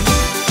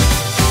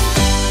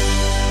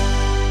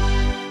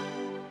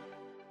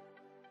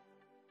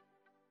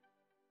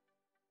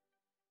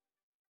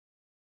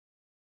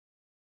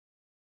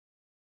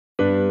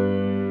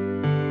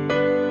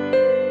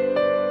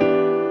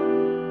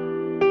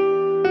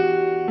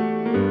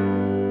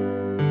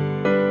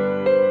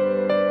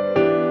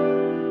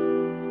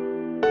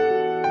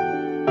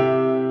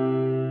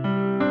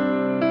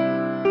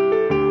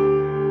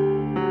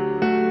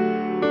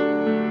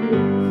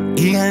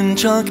 Ilyen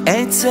csak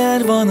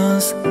egyszer van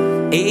az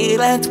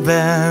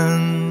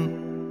életben,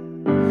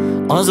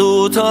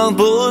 azóta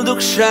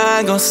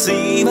boldogság a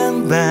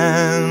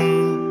szívemben.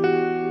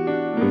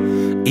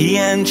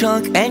 Ilyen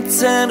csak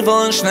egyszer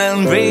van, s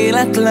nem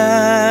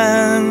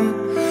véletlen,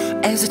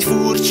 ez egy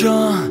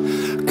furcsa,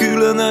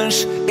 különös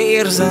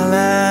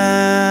érzelem.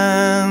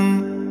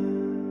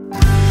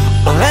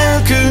 A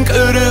lelkünk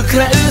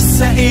örökre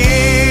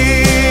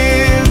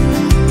összeér,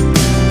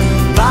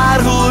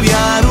 bárhol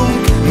járunk,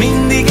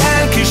 mindig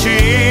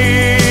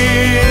elkísér.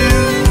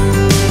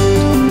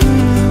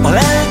 A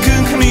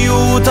lelkünk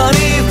mióta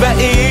névbe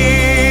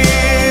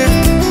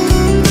ért,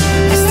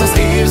 ezt az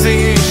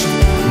érzést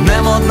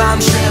nem adnám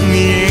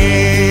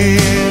semmiért.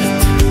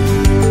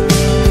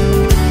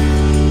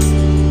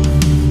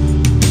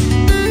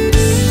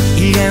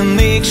 Ilyen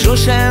még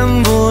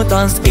sosem volt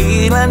az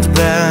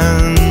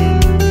életben,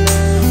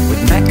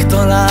 hogy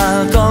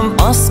megtaláltam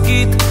azt,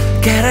 kit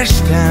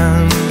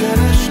kerestem.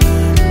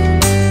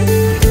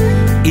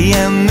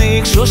 Ilyen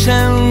még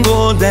sosem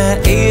volt,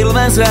 de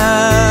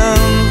élvezem,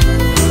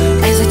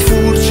 ez egy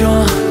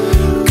furcsa,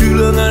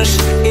 különös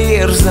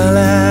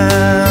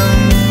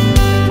érzelem.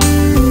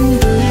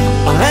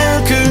 A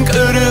lelkünk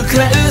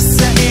örökre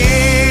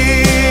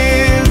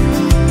összeér,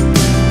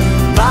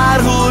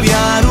 bárhol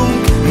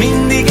járunk,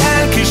 mindig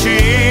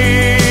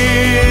elkísér.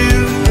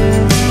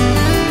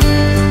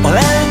 A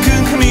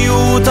lelkünk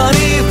mióta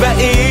névbe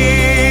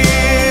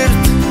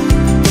ért,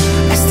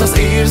 ezt az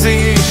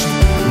érzést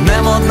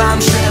nem adnám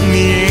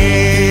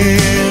semmiért.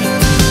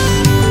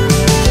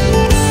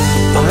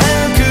 A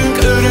lelkünk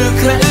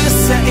örökre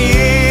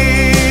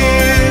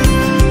összeér,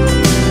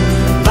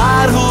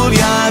 bárhol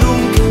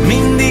járunk,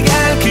 mindig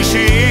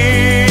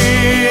elkísér.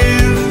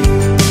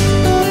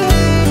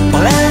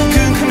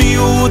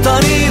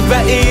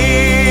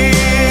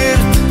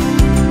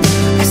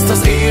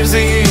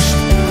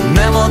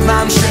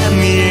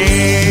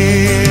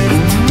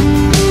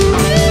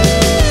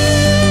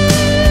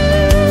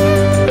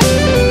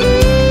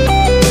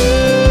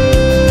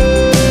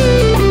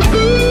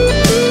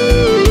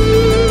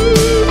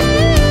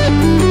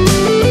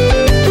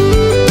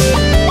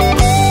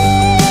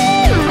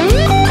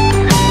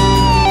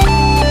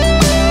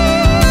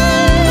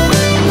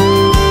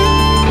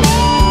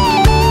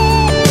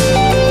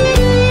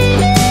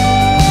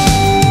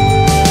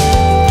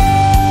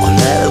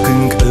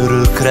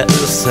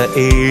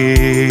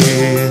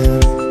 él.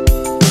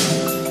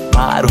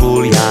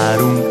 Bárhol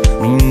járunk,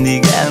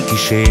 mindig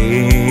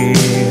elkísér.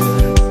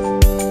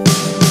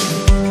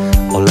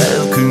 A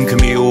lelkünk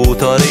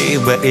mióta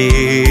régbe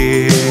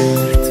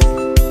ért,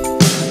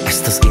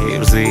 ezt az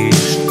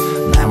érzést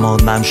nem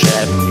adnám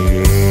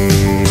semmiért.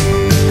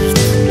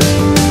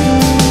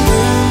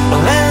 A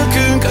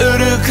lelkünk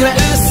örökre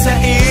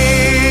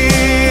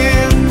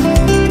összeér.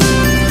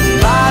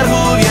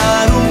 Bárhol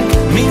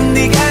járunk,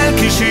 mindig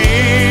elkísér.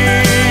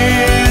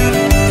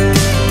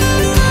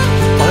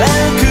 A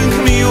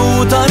lelkünk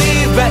mióta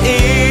régbe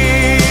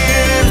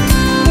ért,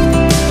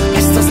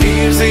 ezt az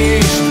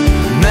érzést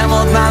nem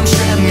adnám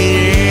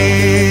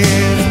semmiért.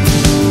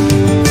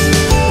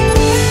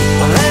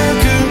 A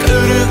lelkünk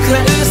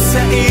örökre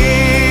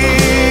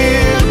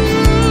összeér.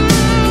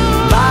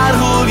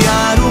 Bárhol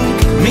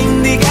járunk,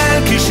 mindig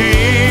elkísér.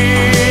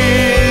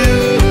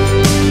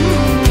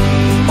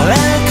 A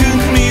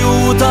lelkünk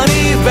mióta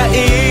régbe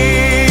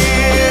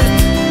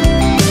ért,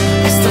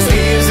 ezt az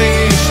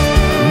érzést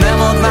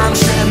nem adnám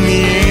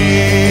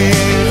semmiért.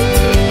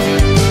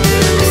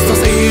 Ezt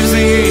az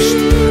érzést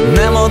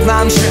nem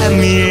adnám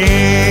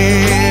semmiért.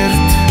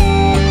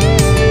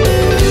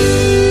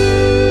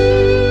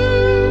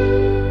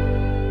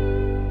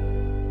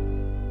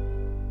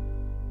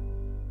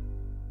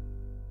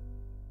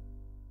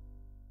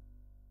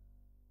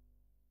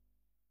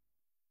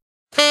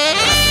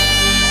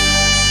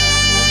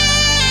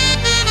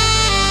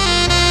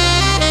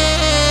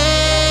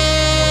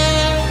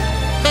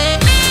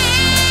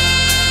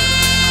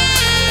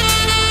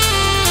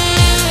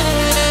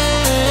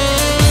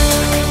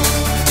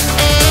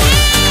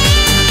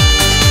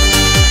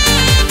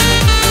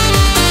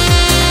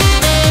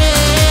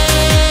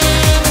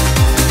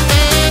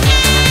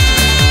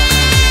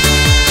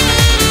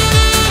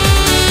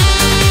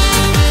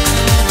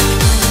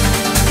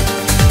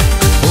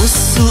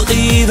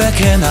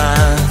 Éveken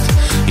át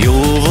jó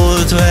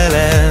volt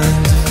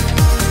veled,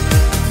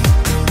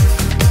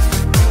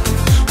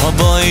 ha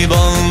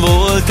bajban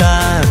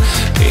voltál,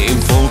 én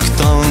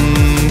fogtam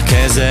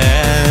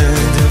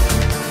kezed.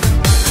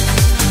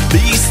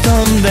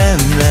 Bíztam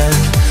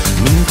benned,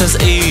 mint az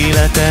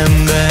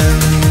életemben,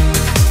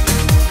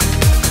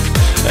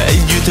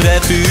 együtt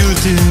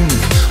repültünk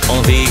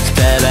a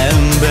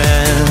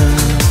végtelenben.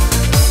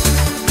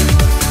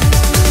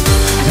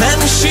 Nem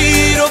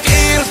sírok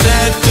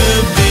érted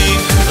többé,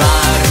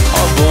 vár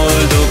a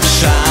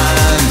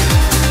boldogság,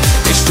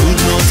 és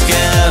tudnod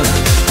kell,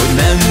 hogy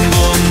nem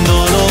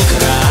gondolok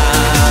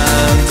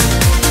rád.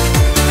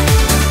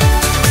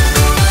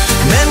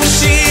 Nem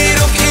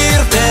sírok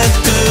érted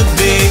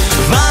többé,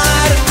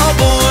 vár a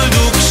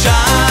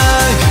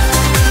boldogság.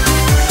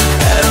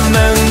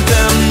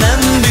 Elmentem,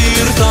 nem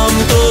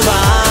bírtam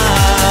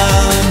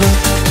tovább.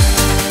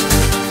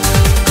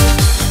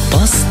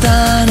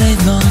 Aztán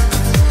egy nap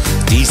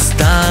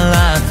tisztán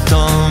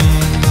láttam,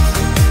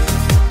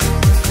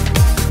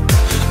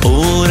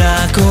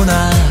 órákon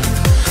át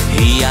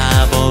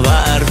hiába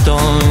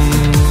vártam.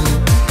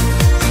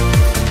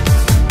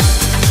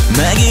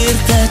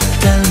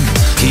 Megértettem,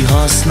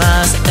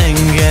 kihasználsz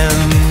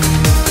engem.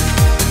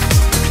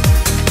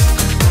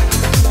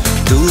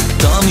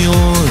 Tudtam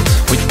jól,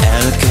 hogy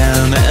el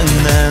kell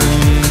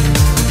mennem.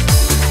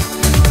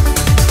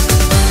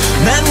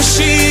 Nem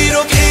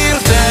sírok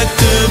érted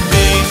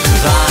többé,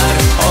 vár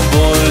a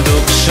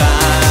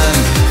boldogság,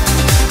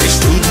 és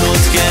tudnod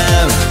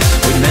kell,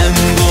 hogy nem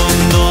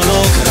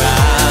gondolok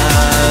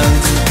rád.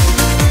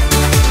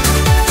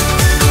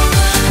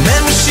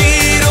 Nem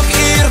sírok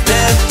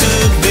érted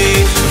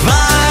többé,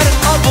 vár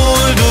a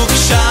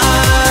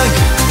boldogság.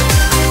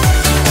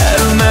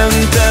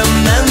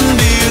 Elmentem, nem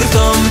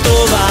bírtam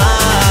tovább.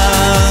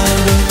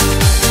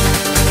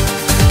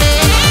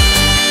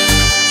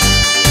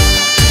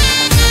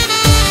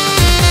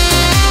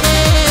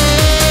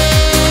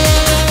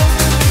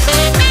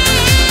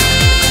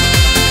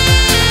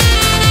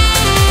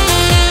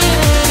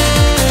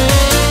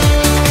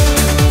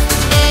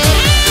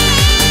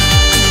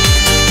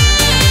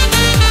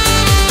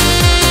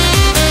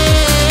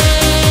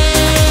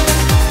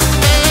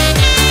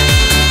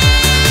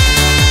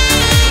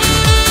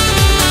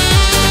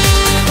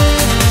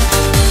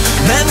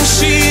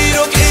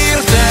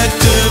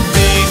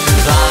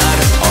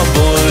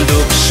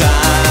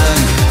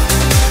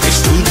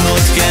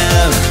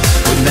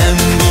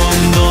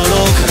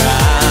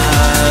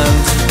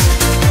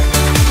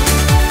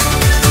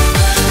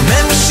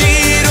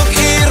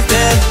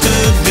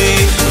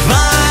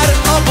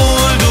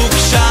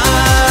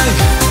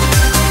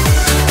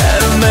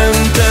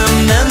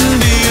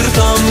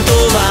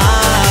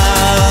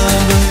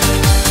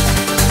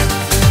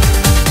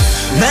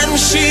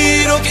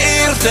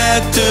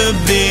 érted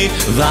többé,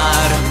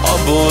 vár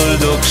a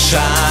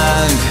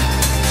boldogság.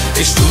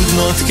 És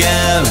tudnod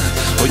kell,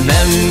 hogy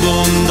nem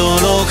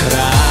gondolok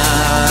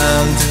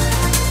rád.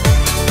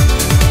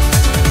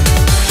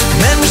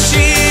 Nem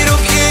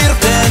sírok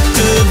érted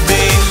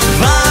többé,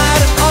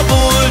 vár a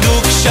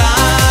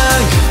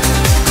boldogság.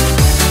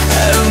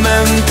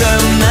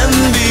 Elmentem,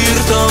 nem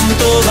bírtam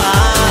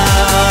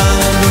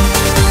tovább.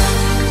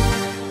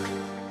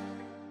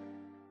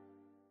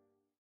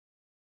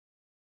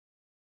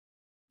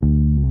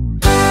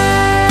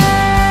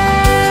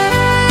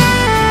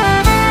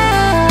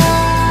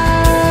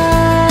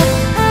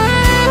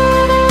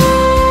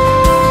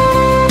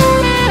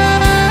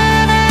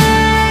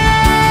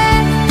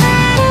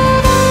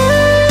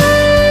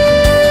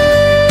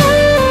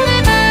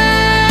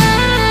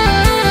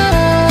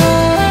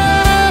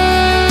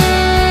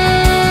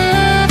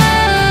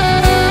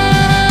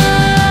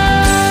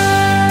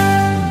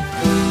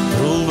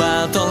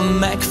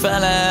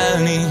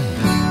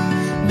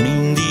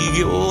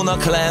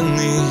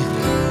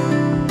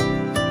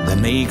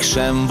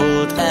 mégsem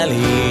volt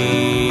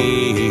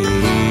elég.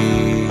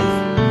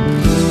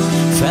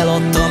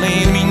 Feladtam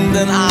én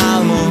minden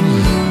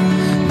álmom,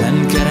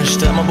 nem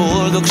kerestem a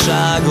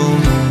boldogságon,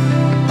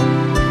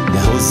 de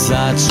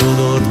hozzád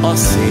sodort a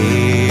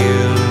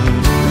szél.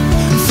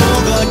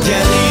 Fogadj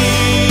el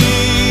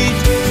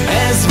így,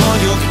 ez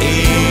vagyok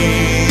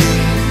én,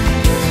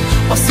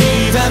 a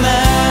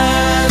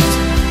szívemet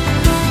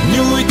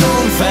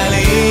nyújtom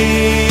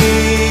feléd.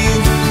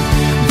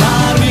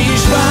 Bármi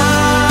is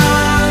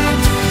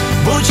bánt,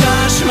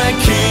 bocsáss meg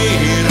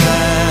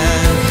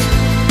kérlek,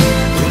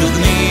 tudod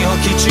néha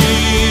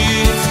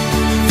kicsit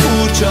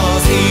furcsa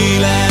az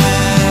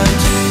élet.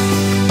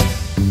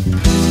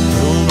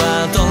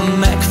 Próbáltam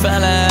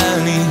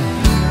megfelelni,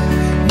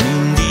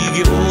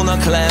 mindig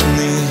jónak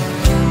lenni,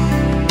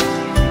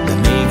 de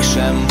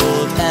mégsem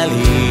volt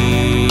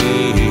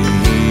elég.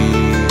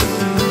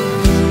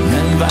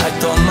 Nem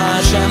vágytam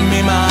már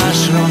semmi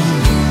másra,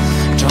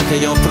 csak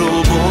egy apró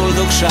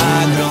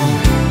boldogságra.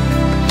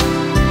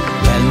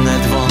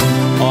 Benned van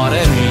a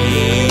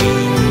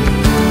remény.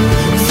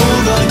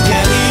 Fogadj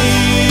el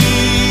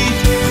így,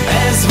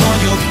 ez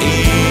vagyok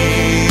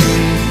én,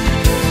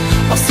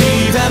 a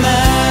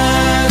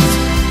szívemet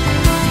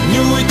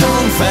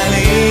nyújtom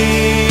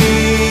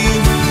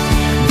feléd.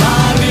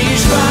 Bármi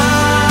is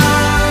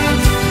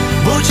bánt,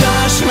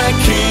 bocsáss meg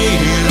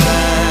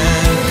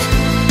kérlek,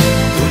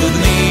 tudod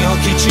néha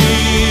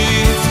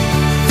kicsit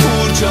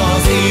furcsa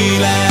az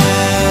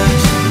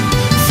élet.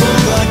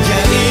 Fogadj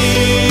el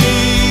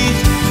így,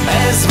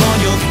 ez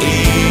vagyok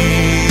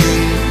én,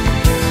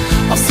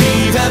 a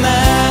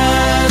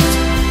szívemet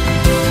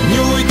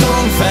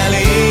nyújtom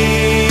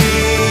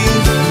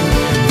feléd.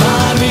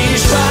 Bármi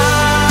is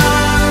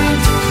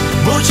bánt,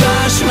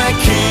 bocsáss meg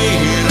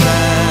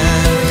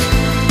kérlek,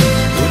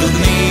 tudod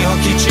néha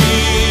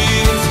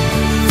kicsit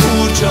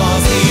furcsa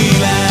az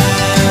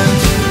élet.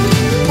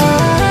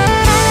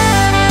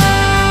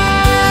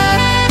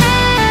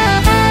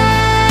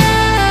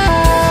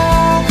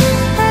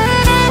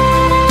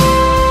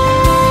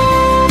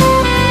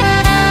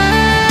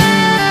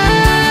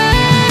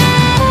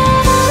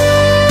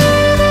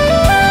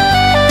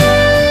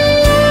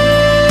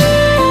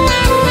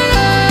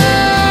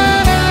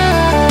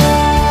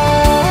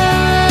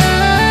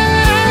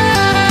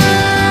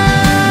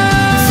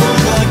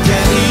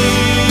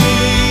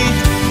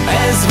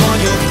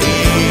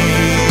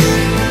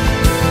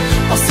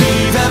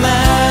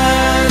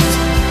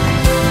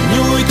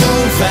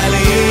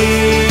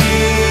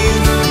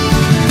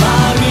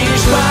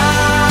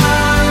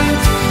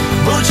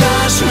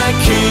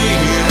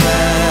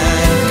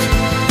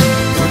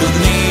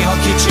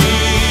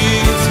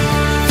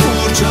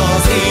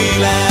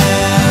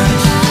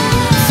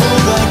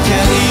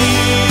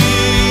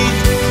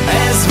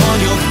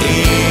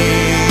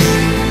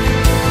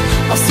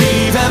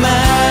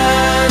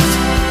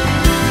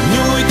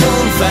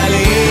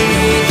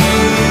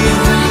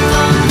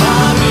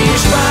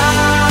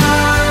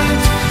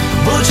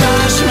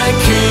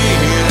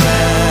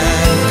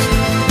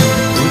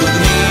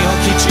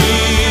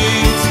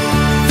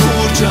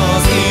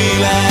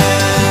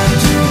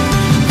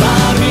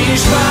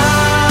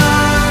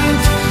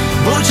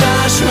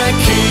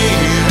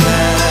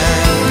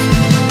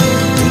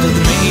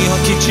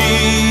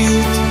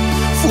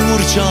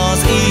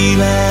 Az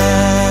élet.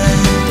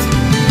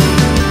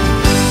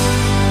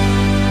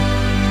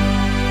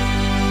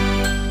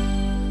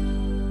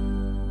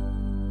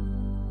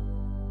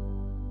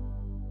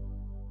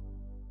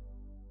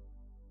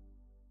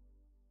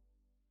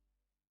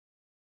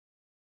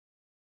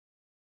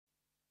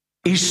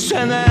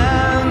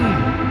 Istenem,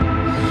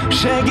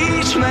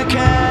 segíts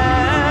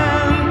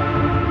nekem,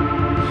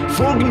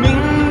 fogd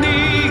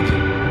mindig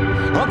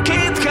a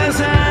két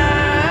kezem,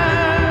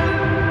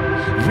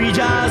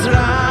 vigyázz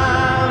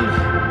rám,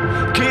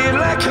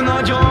 kérlek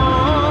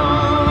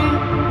nagyon,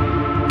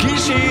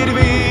 kísérj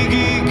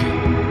végig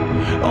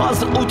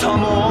az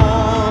utamon.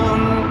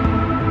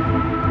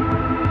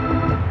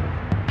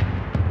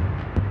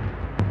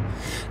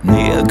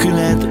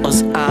 Nélküled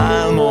az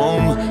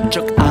álmom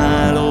csak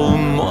álom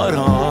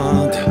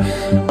marad,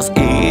 az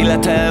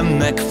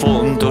életemnek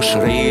fontos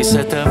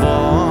része te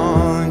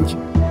vagy.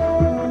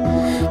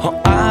 Ha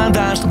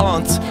áldást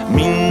adsz,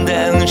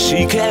 minden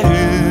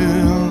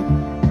sikerül,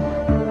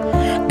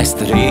 ezt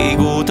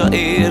régóta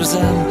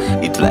érzem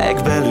itt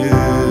legbelül.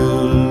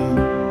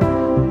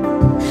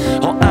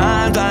 Ha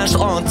áldást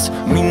adsz,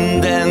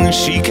 minden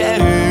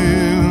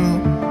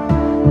sikerül,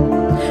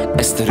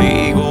 ezt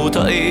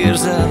régóta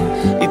érzem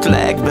itt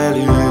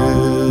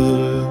legbelül.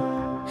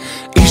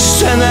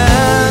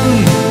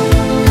 Istenem,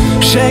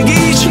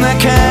 segíts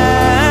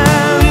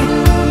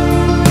nekem,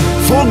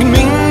 fogd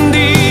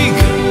mindig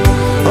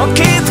a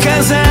két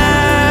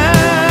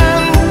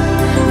kezem,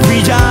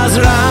 vigyázz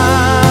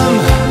rám,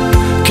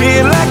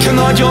 kérlek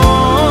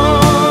nagyon,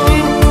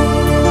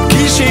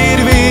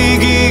 kísérj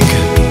végig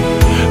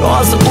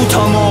az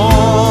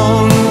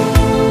utamon.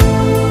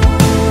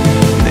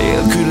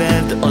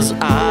 Nélküled az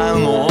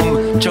álmom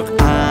csak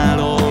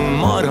álom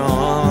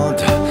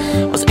marad,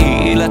 az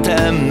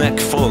életemnek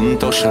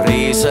fontos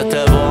része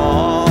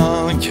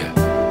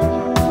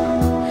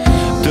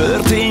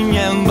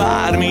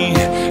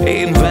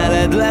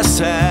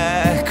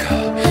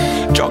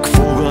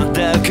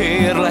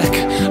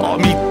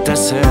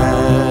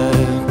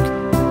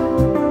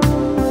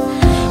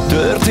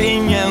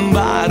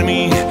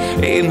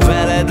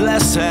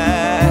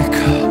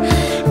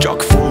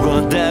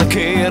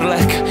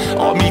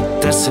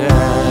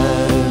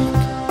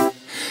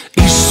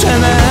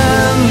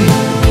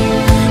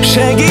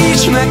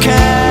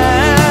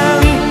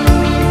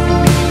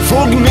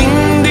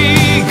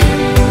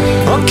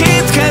a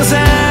két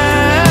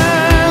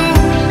kezem,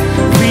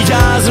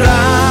 vigyázz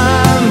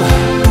rám,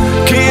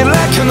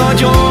 kérlek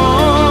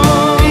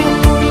nagyon,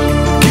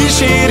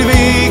 kísérj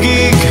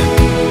végig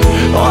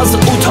az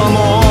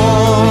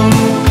utamon.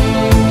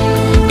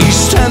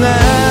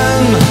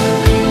 Istenem,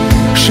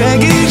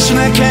 segíts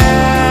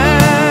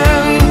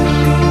nekem,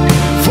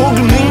 fogd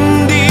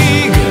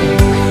mindig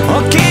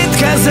a két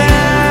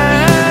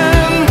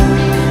kezem,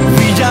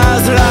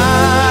 vigyázz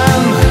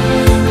rám,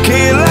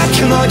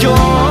 kérlek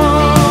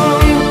nagyon,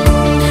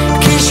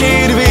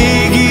 kísérj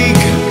végig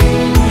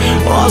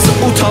az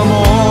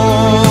utamon.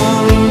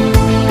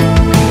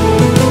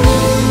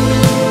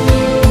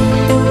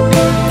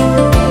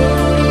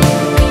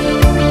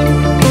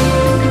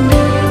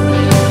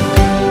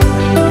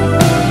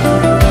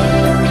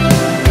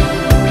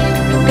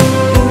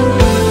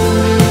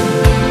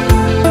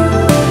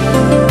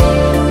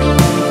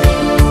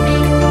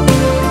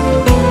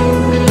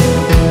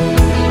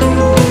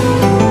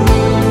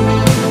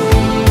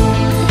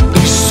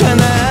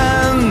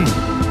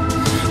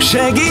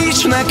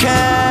 Segíts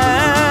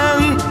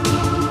nekem,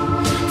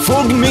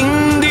 fogd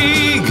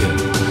mindig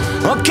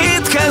a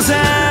két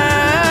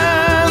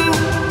kezem,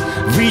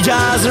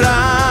 vigyázz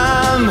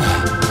rám,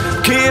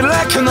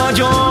 kérlek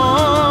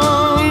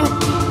nagyon,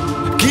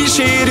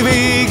 kísérj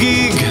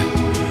végig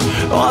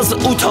az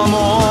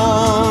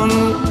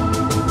utamon.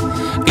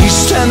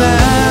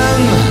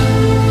 Istenem,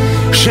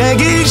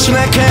 segíts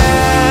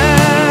nekem,